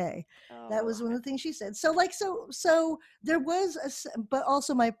among the gay. That Oh, was one of the things she said. So like so there was but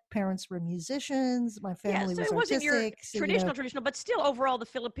also my parents were musicians. My yeah. family So was it wasn't your artistic. So traditional, but still overall, the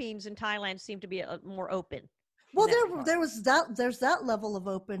Philippines and Thailand seem to be more open in well, that regard. there's that level of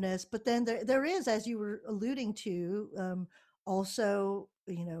openness, but then there is, as you were alluding to, also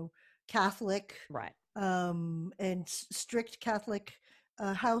Catholic, Right. and strict Catholic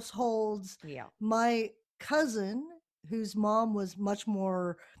households. Yeah. My cousin, whose mom was much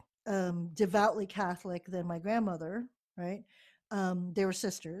more devoutly Catholic than my grandmother, right? They were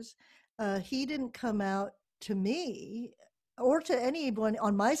sisters. He didn't come out to me or to anyone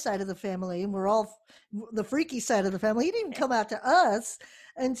on my side of the family, and we're all the freaky side of the family. He didn't come out to us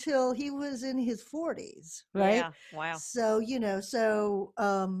until he was in his 40s, right? Yeah. Wow. So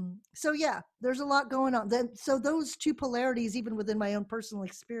so yeah, there's a lot going on. Then so those two polarities, even within my own personal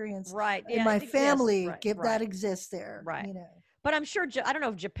experience Right. in Yeah. my It exists. family, Right. give that Right. exists there, Right. But I'm sure, I don't know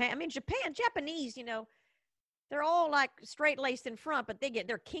if Japan, I mean, Japanese, they're all like straight laced in front, but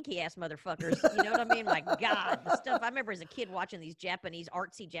they're kinky ass motherfuckers. You know what I mean? My God, the stuff I remember as a kid watching these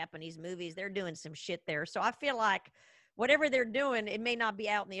artsy Japanese movies, they're doing some shit there. So I feel like whatever they're doing, it may not be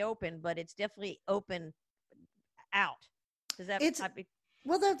out in the open, but it's definitely open out. Does that, It's I be,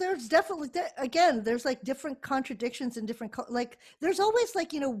 well, there's definitely again, there's like different contradictions and different like there's always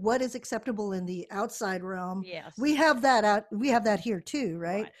like what is acceptable in the outside realm. yes, We have that out. We have that here too,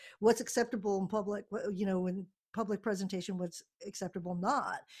 right? right. What's acceptable in public, in public presentation, what's acceptable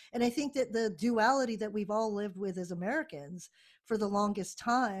not. And I think that the duality that we've all lived with as Americans for the longest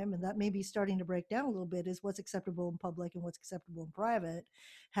time, and that may be starting to break down a little bit, is what's acceptable in public and what's acceptable in private,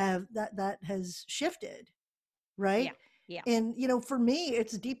 have that has shifted, Yeah, right? yeah. And for me,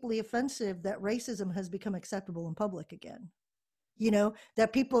 it's deeply offensive that racism has become acceptable in public again.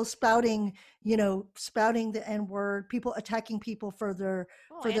 That people spouting the N word, people attacking people for their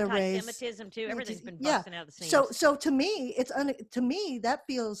Well, race. anti-Semitism too. Everything's been Yeah. busting out of the So seams. so to me, to me that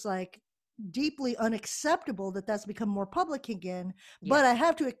feels like deeply unacceptable that that's become more public again. Yeah, But I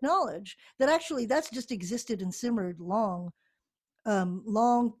have to acknowledge that actually that's just existed and simmered long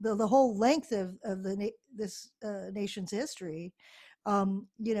the whole length of this nation's history.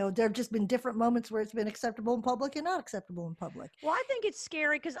 There have just been different moments where it's been acceptable in public and not acceptable in public. well, I think it's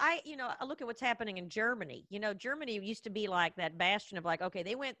scary because I look at what's happening in Germany. Germany used to be like that bastion of like, okay,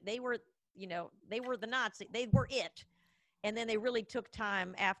 they were the Nazi, they were it. And then they really took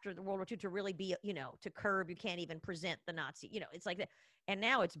time after the World War II to really be, to curb. You can't even present the Nazi, it's like that. And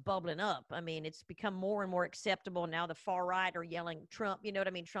now it's bubbling up. I mean, it's become more and more acceptable. Now the far right are yelling Trump, you know what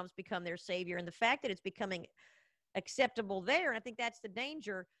I mean? Trump's become their savior. And the fact that it's becoming acceptable there, and I think that's the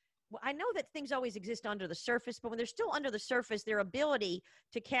danger. Well, I know that things always exist under the surface, but when they're still under the surface, their ability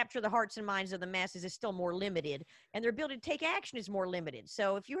to capture the hearts and minds of the masses is still more limited, and their ability to take action is more limited.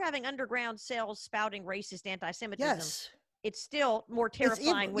 So if you're having underground cells spouting racist anti-Semitism, Yes. it's still more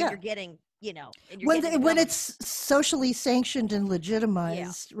terrifying when yeah. you're getting, and you're when getting when it's socially sanctioned and yeah.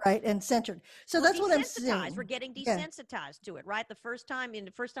 legitimized, right, and centered. So Well, that's what I'm desensitized. We're saying. getting Yeah. desensitized to it, right? The first time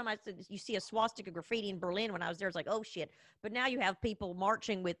I said you see a swastika graffiti in Berlin when I was there, it's like, oh shit. But now you have people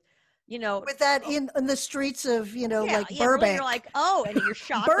marching with, With that oh, in the streets of yeah, like yeah. Berlin, you're Burbank. like, oh, and you're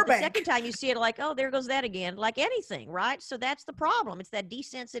shocked. But the second Burbank. time you see it, like, oh, there goes that again, like anything, right? So that's the problem. It's that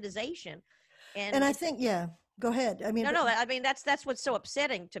desensitization, and And I it's think, yeah, go ahead. I mean, no, I mean that's what's so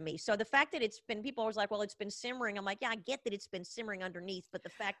upsetting to me. So the fact that it's been people always like, well, it's been simmering. I'm like, yeah, I get that it's been simmering underneath, but the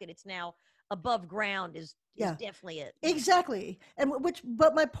fact that it's now above ground is yeah, definitely it. exactly. And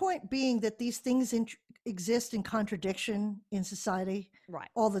but my point being that these things exist in contradiction in society Right.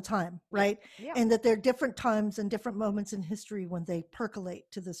 all the time, Yeah. right? Yeah. And that there are different times and different moments in history when they percolate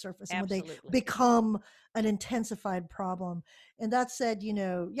to the surface and when they Absolutely. become an intensified problem. And that said,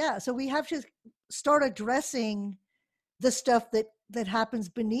 yeah, so we have to start addressing the stuff that happens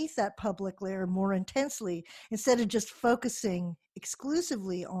beneath that public layer more intensely instead of just focusing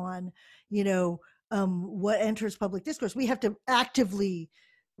exclusively on what enters public discourse. We have to actively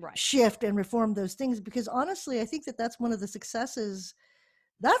Right. shift and reform those things, because honestly I think that that's one of the successes,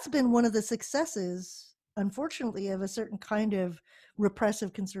 that's been one of the successes, unfortunately, of a certain kind of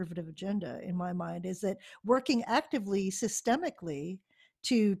repressive conservative agenda in my mind, is that working actively systemically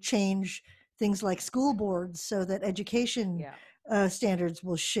to change things like school boards so that education Yeah. standards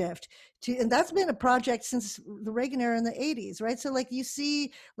will shift to, and that's been a project since the Reagan era in the 80s, right? So like you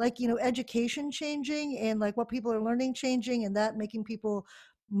see like, education changing and like what people are learning changing, and that making people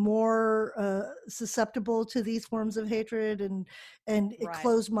more susceptible to these forms of hatred and Right.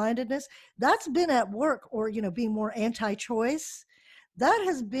 closed-mindedness. That's been at work, or being more anti-choice. That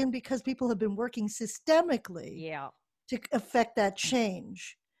has been because people have been working systemically Yeah. to affect that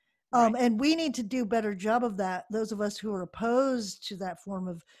change. Right. And we need to do a better job of that. Those of us who are opposed to that form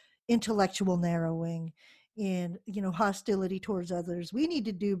of intellectual narrowing and hostility towards others, we need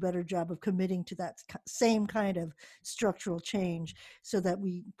to do a better job of committing to that same kind of structural change so that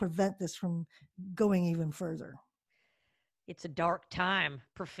we prevent this from going even further. It's a dark time,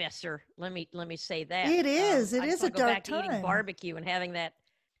 Professor. Let me say that. It is. It I just is a want to go dark back to eating time. barbecue and having that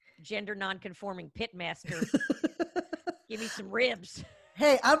gender nonconforming pitmaster give me some ribs.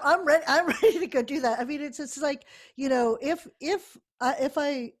 Hey, I'm ready. I'm ready to go do that. I mean, it's like if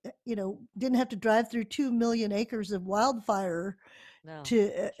I didn't have to drive through 2 million acres of wildfire No, to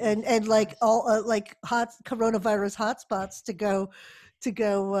Jesus and like Christ. all like hot coronavirus hotspots to go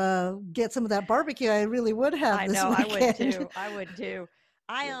get some of that barbecue, I really would have I this know. I would weekend. too. I would too.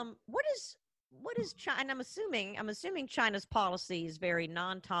 What is China? I'm assuming China's policy is very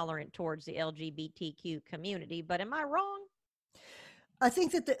non-tolerant towards the LGBTQ community. But am I wrong? I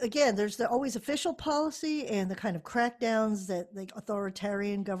think that again, there's always official policy and the kind of crackdowns that like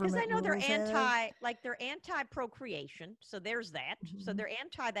authoritarian Because I government know rules have. they're anti-procreation. So there's that. So Mhm, they're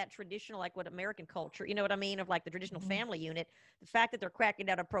anti that traditional, like what American culture, you know what I mean, of like the traditional mhm. family unit. The fact that they're cracking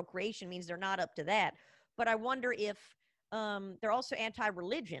down on procreation means they're not up to that. But I wonder if they're also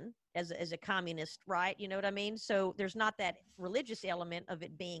anti-religion as a communist, right? You know what I mean? So there's not that religious element of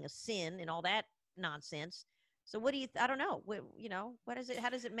it being a sin and all that nonsense. So what do you? I don't know. What is it? How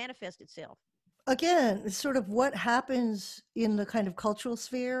does it manifest itself? Again, it's sort of what happens in the kind of cultural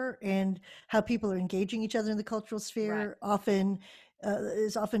sphere and how people are engaging each other in the cultural Right. sphere often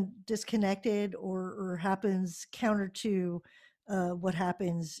is often disconnected or happens counter to what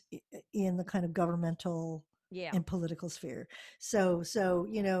happens in the kind of governmental Yeah. and political sphere. So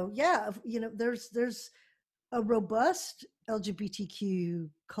yeah, there's a robust LGBTQ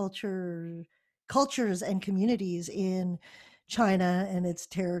cultures and communities in China and its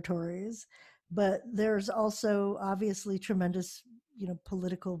territories, but there's also obviously tremendous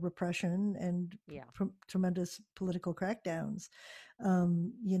political repression and Yeah. tremendous political crackdowns.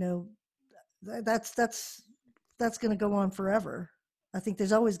 You know that's going to go on forever. I think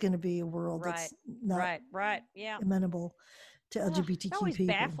there's always going to be a world Right. that's not Right. Right. Yeah. amenable to It LGBTQ always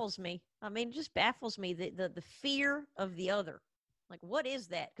people. baffles me. I mean, it just baffles me the fear of the other. Like, what is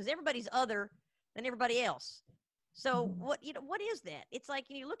that? Because everybody's other than everybody else. So Mhm. what is that? It's like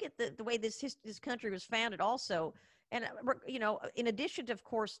you look at the way this country was founded, also, and in addition to, of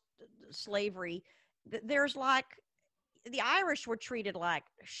course, slavery, there's like the Irish were treated like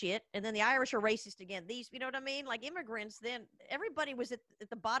shit, and then the Irish are racist again. These, you know what I mean? Like immigrants, then everybody was at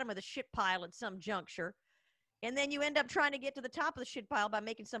the bottom of the shit pile at some juncture, and then you end up trying to get to the top of the shit pile by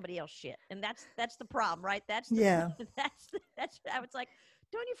making somebody else shit, and that's the problem, right? That's the Yeah. that's I was like,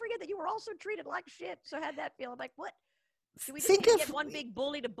 don't you forget that you were also treated like shit. So how'd that feel? I'm like, what? Do we just Think need to get of one big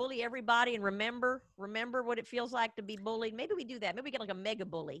bully to bully everybody and remember what it feels like to be bullied? Maybe we do that. Maybe we get like a mega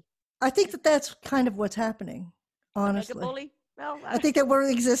bully. I think Just that that's kind of what's happening, a mega honestly. bully. Well, I think that we're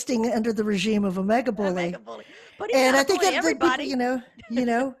existing under the regime of a mega a mega bully. bully, but he's And got I to think bully that the people, everybody.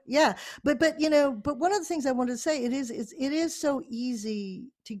 yeah. But one of the things I wanted to say, it is so easy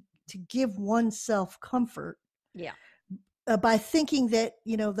to give oneself comfort Yeah, by thinking that,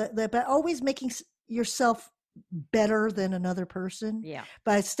 that by always making yourself better than another person yeah,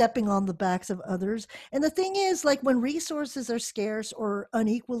 by stepping on the backs of others. And the thing is, like when resources are scarce or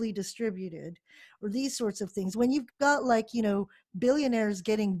unequally distributed, or these sorts of things, when you've got like, billionaires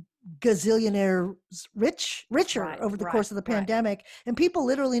getting gazillionaires richer right, over the right, course of the right. pandemic, and people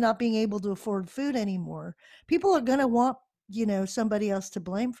literally not being able to afford food anymore, people are going to want somebody else to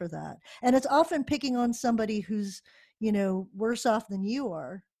blame for that. And it's often picking on somebody who's worse off than you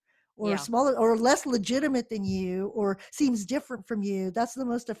are, or Yeah. smaller or less legitimate than you, or seems different from you. That's the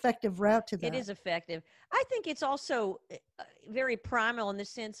most effective route to It that. is effective. I think it's also very primal in the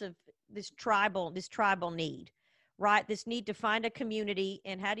sense of this tribal need, right? This need to find a community,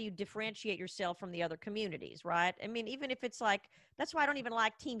 and how do you differentiate yourself from the other communities, right? I mean, even if it's like, that's why I don't even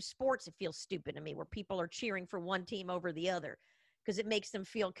like team sports. It feels stupid to me where people are cheering for one team over the other because it makes them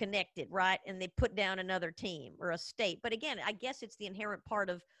feel connected, right? And they put down another team or a state. But again, I guess it's the inherent part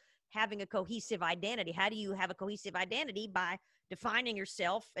of having a cohesive identity. How do you have a cohesive identity? By defining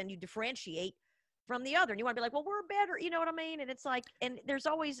yourself and you differentiate from the other. And you want to be like, well, we're better. You know what I mean? And it's like, and there's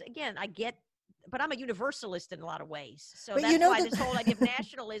always, again, I get, but I'm a universalist in a lot of ways. So But that's why this whole idea of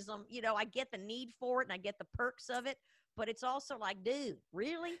nationalism, I get the need for it and I get the perks of it. But it's also like, dude,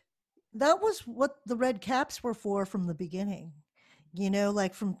 really? that was what the red caps were for from the beginning.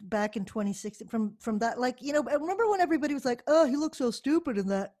 Like from back in 2016, from that, like, I remember when everybody was like, oh, he looks so stupid in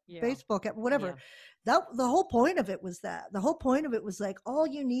that baseball cap, whatever. Yeah. That the whole point of it was that. The whole point of it was like, all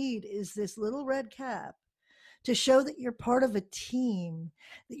you need is this little red cap to show that you're part of a team,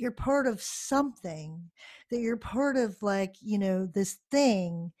 that you're part of something, that you're part of, like, this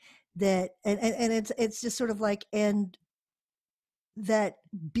thing that, and it's just sort of like, and that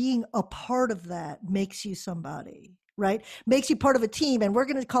being a part of that makes you somebody, right? Makes you part of a team, and we're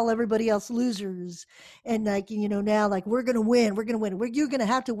going to call everybody else losers. And, like, now, like, we're going to win. You're going to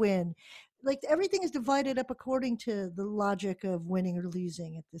have to win. Like, everything is divided up according to the logic of winning or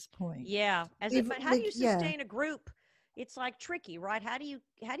losing at this point. Yeah. But how do you sustain a group? It's like tricky, right? How do you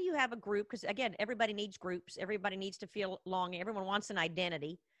have a group? Because again, everybody needs groups. Everybody needs to feel belonging. Everyone wants an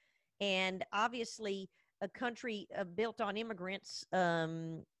identity. And obviously a country built on immigrants,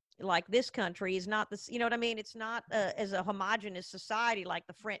 like this country is not this, you know what I mean? It's not as a homogenous society like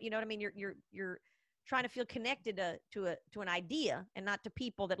the French, you know what I mean? You're trying to feel connected to an idea and not to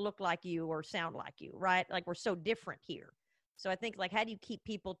people that look like you or sound like you, right? Like, we're so different here. So I think, like, how do you keep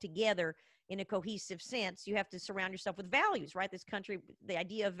people together in a cohesive sense? You have to surround yourself with values, right? This country, the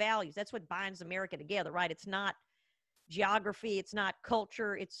idea of values, that's what binds America together, right? It's not geography, it's not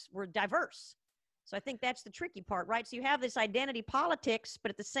culture, we're diverse. So I think that's the tricky part, right? So you have this identity politics,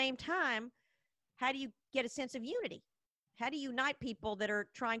 but at the same time, how do you get a sense of unity? How do you unite people that are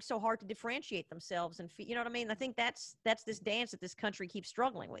trying so hard to differentiate themselves? And you know what I mean? I think that's this dance that this country keeps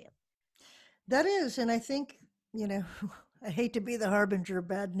struggling with. That is, and I think, I hate to be the harbinger of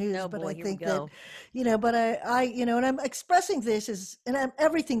bad news, but I think that, but I, and I'm expressing this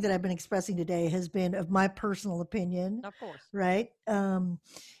everything that I've been expressing today has been of my personal opinion. Of course. Right.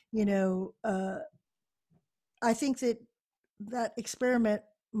 I think that experiment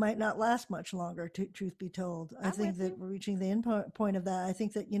might not last much longer, truth be told. I think that we're reaching the end point of that. I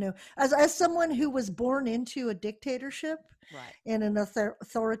think that, as someone who was born into a dictatorship, right, in an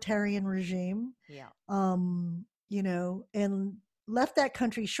authoritarian regime, and left that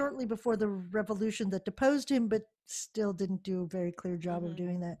country shortly before the revolution that deposed him, but still didn't do a very clear job of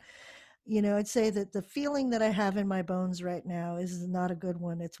doing that. I'd say that the feeling that I have in my bones right now is not a good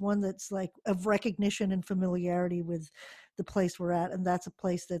one. It's one that's like of recognition and familiarity with the place we're at. And that's a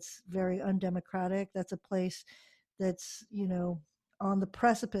place that's very undemocratic. That's a place that's, on the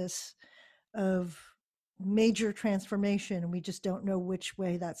precipice of major transformation. And we just don't know which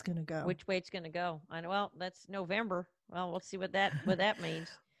way that's going to go. Which way it's going to go. I know. Well, that's November. Well, we'll see what that means.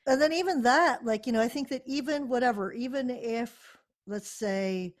 And then even that, like, I think that even if, let's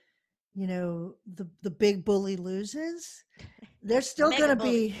say, the big bully loses, there's still going to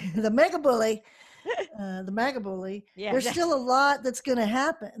be the mega bully, the MAGA bully. Yeah, there's still a lot that's going to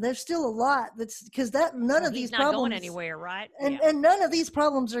happen. There's still a lot that's because none of these problems going anywhere, right? And none of these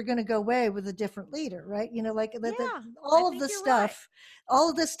problems are going to go away with a different leader, right? All of this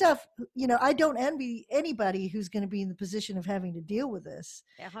stuff, I don't envy anybody who's going to be in the position of having to deal with this,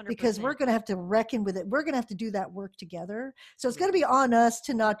 100%. Because we're going to have to reckon with it. We're going to have to do that work together. So it's going to be on us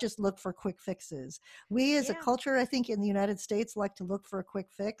to not just look for quick fixes. We as a culture, I think, in the United States like to look for a quick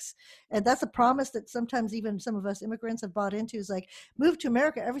fix. And that's a promise that sometimes even some of us immigrants have bought into, is like, move to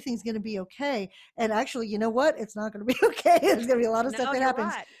America, everything's going to be okay. And actually, you know what? It's not going to be okay. There's going to be a lot of stuff that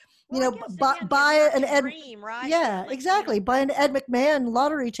happens. Right. Well, buy an Ed, dream, right? Yeah, like, exactly. Buy an Ed McMahon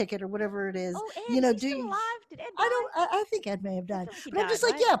lottery ticket or whatever it is. Oh, Ed, is he still alive? Did Ed die? I think Ed may have died. But I'm just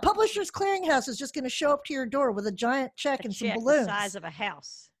like, Publishers Clearinghouse is just going to show up to your door with a giant check and some balloons. The size of a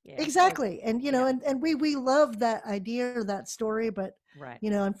house. Yeah, exactly. And, and we love that idea or that story, but, right.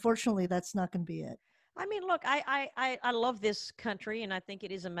 Unfortunately, that's not going to be it. I mean, look, I love this country, and I think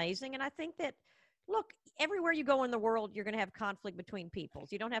it is amazing. And I think that, look, everywhere you go in the world, you're going to have conflict between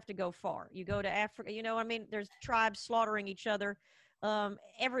peoples. You don't have to go far. You go to Africa, there's tribes slaughtering each other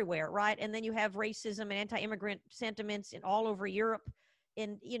everywhere, right? And then you have racism and anti-immigrant sentiments all over Europe.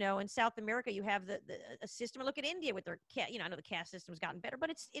 In South America, you have a system. And look at India with their I know the caste system's gotten better, but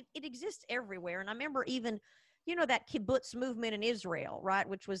it exists everywhere. And I remember even, that kibbutz movement in Israel, right,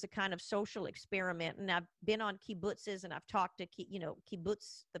 which was a kind of social experiment. And I've been on kibbutzes, and I've talked to the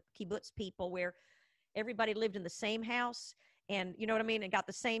kibbutz people where everybody lived in the same house, and and got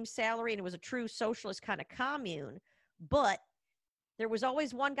the same salary, and it was a true socialist kind of commune. But There was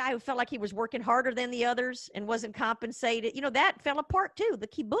always one guy who felt like he was working harder than the others and wasn't compensated. That fell apart too. The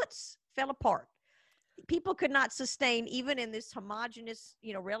kibbutz fell apart. People could not sustain, even in this homogenous,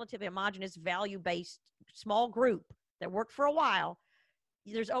 relatively homogenous, value-based small group that worked for a while.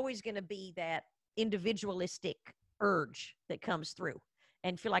 There's always going to be that individualistic urge that comes through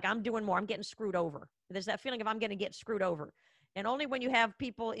and feel like I'm doing more, I'm getting screwed over. There's that feeling of I'm going to get screwed over. And only when you have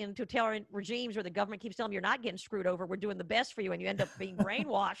people in totalitarian regimes where the government keeps telling them you're not getting screwed over, we're doing the best for you, and you end up being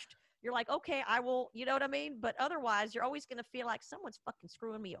brainwashed, you're like, okay, I will, you know what I mean? But otherwise, you're always going to feel like someone's fucking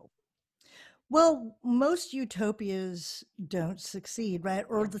screwing me over. Well, most utopias don't succeed, right?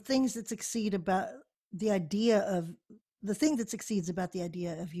 Or Yeah. the things that succeed about the idea of the thing that succeeds about the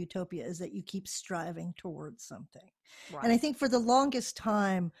idea of utopia is that you keep striving towards something. Right. And I think for the longest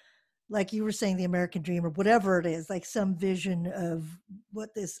time, like you were saying, the American dream or whatever it is, like some vision of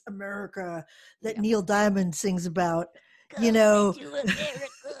what this America that Neil Diamond sings about,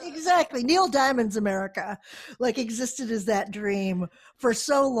 exactly. Neil Diamond's America like existed as that dream for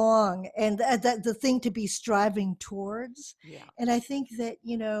so long, and that the thing to be striving towards. Yeah. And I think that,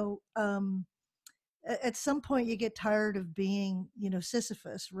 at some point you get tired of being,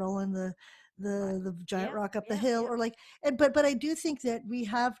 Sisyphus rolling the giant rock up the hill or like, but I do think that we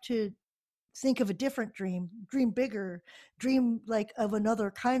have to think of a different dream bigger, dream like of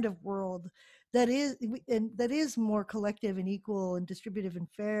another kind of world that is more collective and equal and distributive and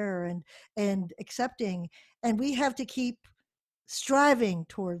fair and accepting. And we have to keep striving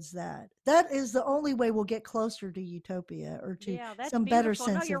towards that. That is the only way we'll get closer to utopia or to some better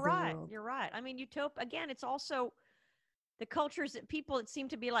sense you're of the right. world. You're right. I mean, utopia, again, it's also the cultures that people that seem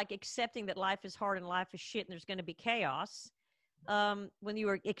to be like accepting that life is hard and life is shit and there's going to be chaos. When you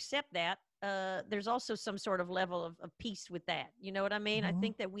accept that, there's also some sort of level of peace with that. You know what I mean? Mm-hmm. I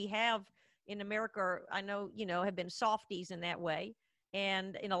think that we have in America, I know, have been softies in that way.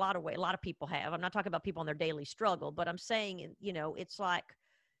 And in a lot of ways, a lot of people have. I'm not talking about people on their daily struggle, but I'm saying, it's like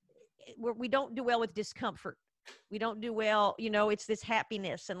we don't do well with discomfort. We don't do well, it's this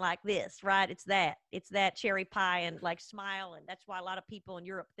happiness and like this, right? It's that cherry pie and like smile. And that's why a lot of people in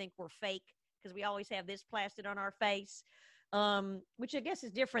Europe think we're fake because we always have this plastered on our face. Which I guess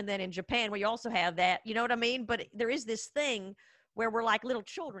is different than in Japan where you also have that, you know what I mean? But there is this thing where we're like little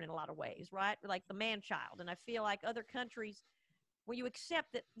children in a lot of ways, right? We're like the man child. And I feel like other countries where you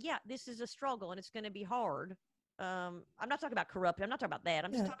accept that, this is a struggle and it's going to be hard. I'm not talking about corruption. I'm not talking about that.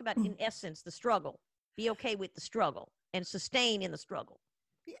 I'm just talking about, in essence, the struggle. Be okay with the struggle and sustain in the struggle.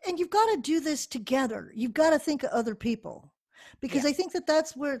 And you've got to do this together. You've got to think of other people. Because I think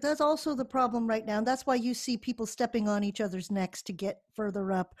that's also the problem right now. And that's why you see people stepping on each other's necks to get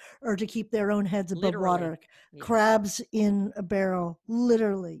further up or to keep their own heads above water. Yeah. Crabs in a barrel,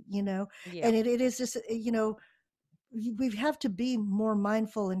 literally, Yeah. And it is just, we have to be more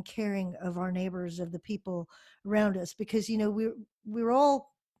mindful and caring of our neighbors, of the people around us, because, we're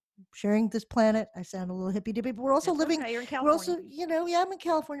all sharing this planet. I sound a little hippy dippy, but we're also living, you're in California. We're also, I'm in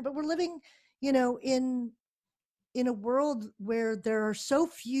California, but we're living, in a world where there are so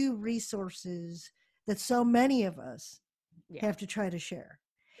few resources that so many of us have to try to share.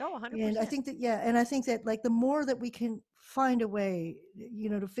 Oh, 100%. And I think that like the more that we can find a way,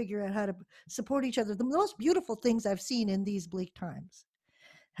 to figure out how to support each other, the most beautiful things I've seen in these bleak times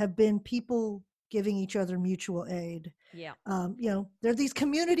have been people giving each other mutual aid. Yeah. There are these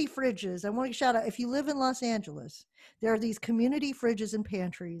community fridges. I want to shout out, if you live in Los Angeles, there are these community fridges and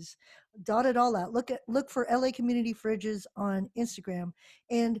pantries dotted all out. Look for LA Community Fridges on Instagram.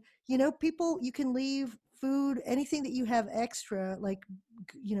 And, people, you can leave food, anything that you have extra, like,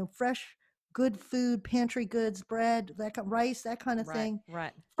 fresh, good food, pantry goods, bread, rice, that kind of thing.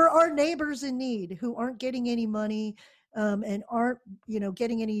 Right. For our neighbors in need who aren't getting any money, and aren't,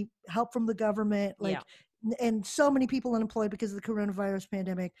 getting any help from the government, and so many people unemployed because of the coronavirus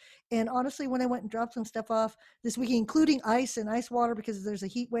pandemic. And honestly, when I went and dropped some stuff off this week, including ice and ice water, because there's a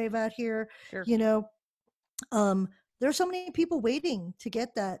heat wave out here, sure. There's so many people waiting to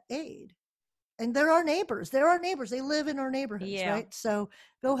get that aid. And they're our neighbors. They're our neighbors. They live in our neighborhoods, right? So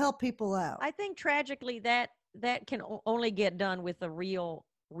go help people out. I think tragically that can only get done with a real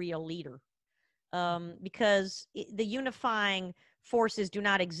leader. Because the unifying forces do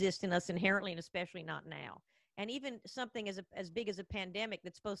not exist in us inherently, and especially not now. And even something as big as a pandemic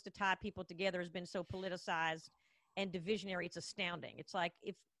that's supposed to tie people together has been so politicized and divisionary. It's astounding. It's like,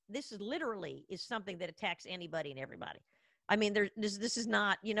 if this is literally something that attacks anybody and everybody. I mean, this is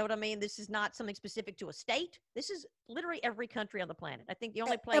not, you know what I mean? This is not something specific to a state. This is literally every country on the planet. I think the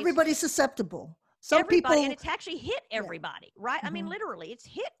only place everybody's susceptible. And it's actually hit everybody, right? Mm-hmm. I mean, literally, it's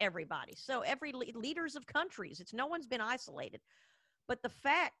hit everybody. So leaders of countries, no one's been isolated. But the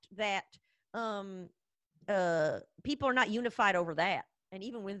fact that people are not unified over that, and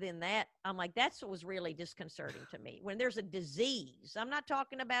even within that, I'm like, that's what was really disconcerting to me. When there's a disease, I'm not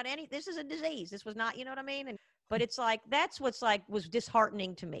talking about this is a disease. This was not, you know what I mean? But it's like, that's what's like, was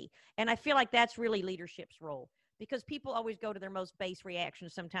disheartening to me. And I feel like that's really leadership's role, because people always go to their most base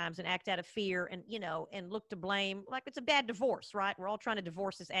reactions sometimes and act out of fear and, and look to blame. Like, it's a bad divorce, right? We're all trying to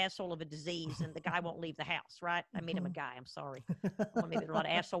divorce this asshole of a disease, and the guy won't leave the house, right? I made him a guy. I'm sorry. Well, maybe there are a lot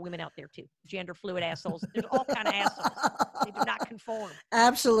of asshole women out there too. Gender fluid assholes. There's all kind of assholes. They do not conform.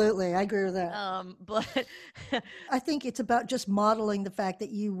 Absolutely. I agree with that. But I think it's about just modeling the fact that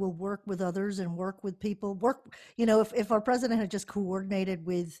you will work with others and work with people. If our president had just coordinated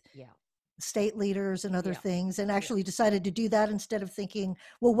with state leaders and other things and actually decided to do that instead of thinking,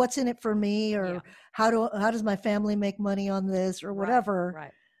 well, what's in it for me, or how does my family make money on this, or whatever.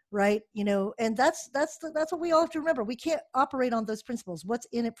 Right. And that's what we all have to remember. We can't operate on those principles. What's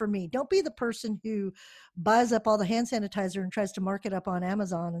in it for me? Don't be the person who buys up all the hand sanitizer and tries to mark it up on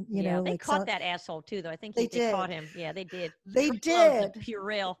Amazon. They like caught that asshole too, though. I think they caught him. Yeah, they did. They did.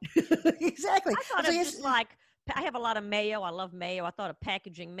 Purell. Exactly. I thought it was just like, I have a lot of mayo. I love mayo. I thought of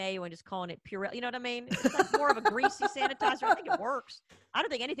packaging mayo and just calling it Purell. You know what I mean? It's like more of a greasy sanitizer. I think it works. I don't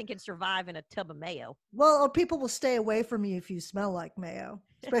think anything can survive in a tub of mayo. Well, people will stay away from you if you smell like mayo,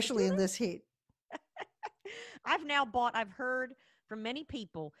 especially in this heat. I've heard from many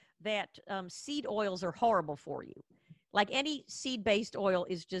people that seed oils are horrible for you. Like, any seed-based oil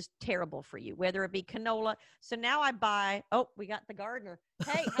is just terrible for you, whether it be canola. So now I buy, we got the gardener.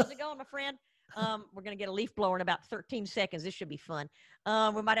 Hey, how's it going, my friend? We're going to get a leaf blower in about 13 seconds. This should be fun.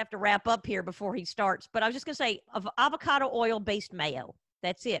 We might have to wrap up here before he starts. But I was just going to say, avocado oil-based mayo.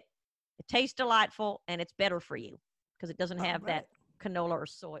 That's it. It tastes delightful, and it's better for you because it doesn't have that canola or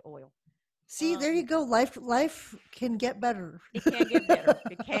soy oil. See, there you go. Life can get better. It can get better.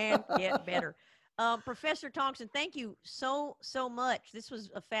 It can get better. Professor Thompson, thank you so much. This was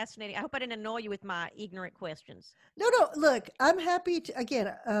fascinating. I hope I didn't annoy you with my ignorant questions. No. Look, I'm happy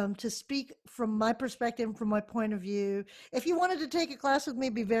to speak from my perspective, from my point of view. If you wanted to take a class with me,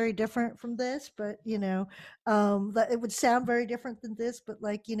 it'd be very different from this, but that it would sound very different than this. But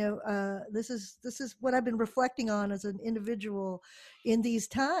this is what I've been reflecting on as an individual in these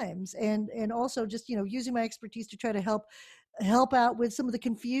times, and also just using my expertise to try to help out with some of the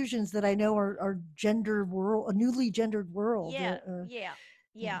confusions that I know are a newly gendered world. I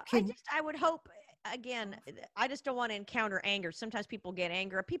would hope, again, I just don't want to encounter anger. Sometimes people get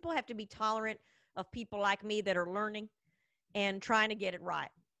anger. People have to be tolerant of people like me that are learning and trying to get it right.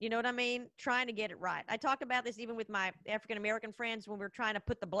 You know what I mean? Trying to get it right. I talk about this even with my African-American friends when we were trying to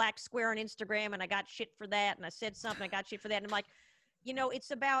put the black square on Instagram, and I got shit for that, and I said something, I got shit for that. And I'm like, it's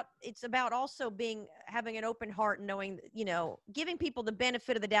about also having an open heart and knowing, giving people the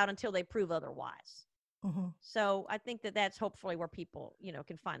benefit of the doubt until they prove otherwise. Mm-hmm. So I think that's hopefully where people,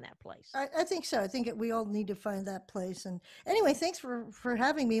 can find that place. I think so. I think we all need to find that place. And anyway, thanks for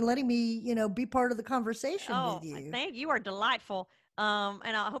having me, letting me, be part of the conversation with you. Thank you. You are delightful.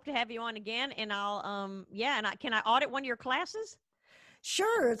 And I hope to have you on again. And can I audit one of your classes?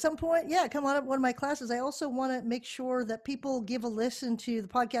 Sure. At some point, come on up one of my classes. I also want to make sure that people give a listen to the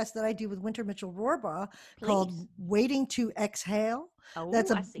podcast that I do with Winter Mitchell Rohrbaugh called Waiting to Exhale.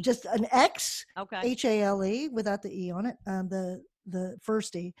 That's just an X, H-A-L-E, without the E on it, the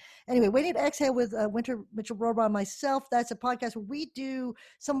first E. Anyway, Waiting to Exhale with Winter Mitchell Rohrbaugh and myself. That's a podcast where we do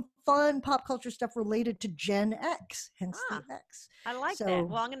some fun pop culture stuff related to Gen X, hence the X. I like that.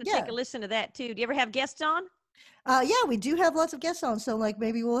 Well, I'm going to take a listen to that too. Do you ever have guests on? We do have lots of guests on, so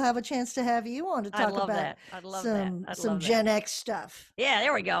maybe we'll have a chance to have you on to talk about some Gen X stuff. Yeah,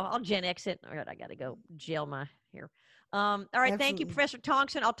 there we go. I'll Gen X it. All right, I got to go gel my hair. All right, Absolutely. Thank you, Professor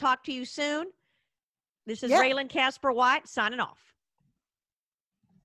Thompson. I'll talk to you soon. This is Raylan Casper White signing off.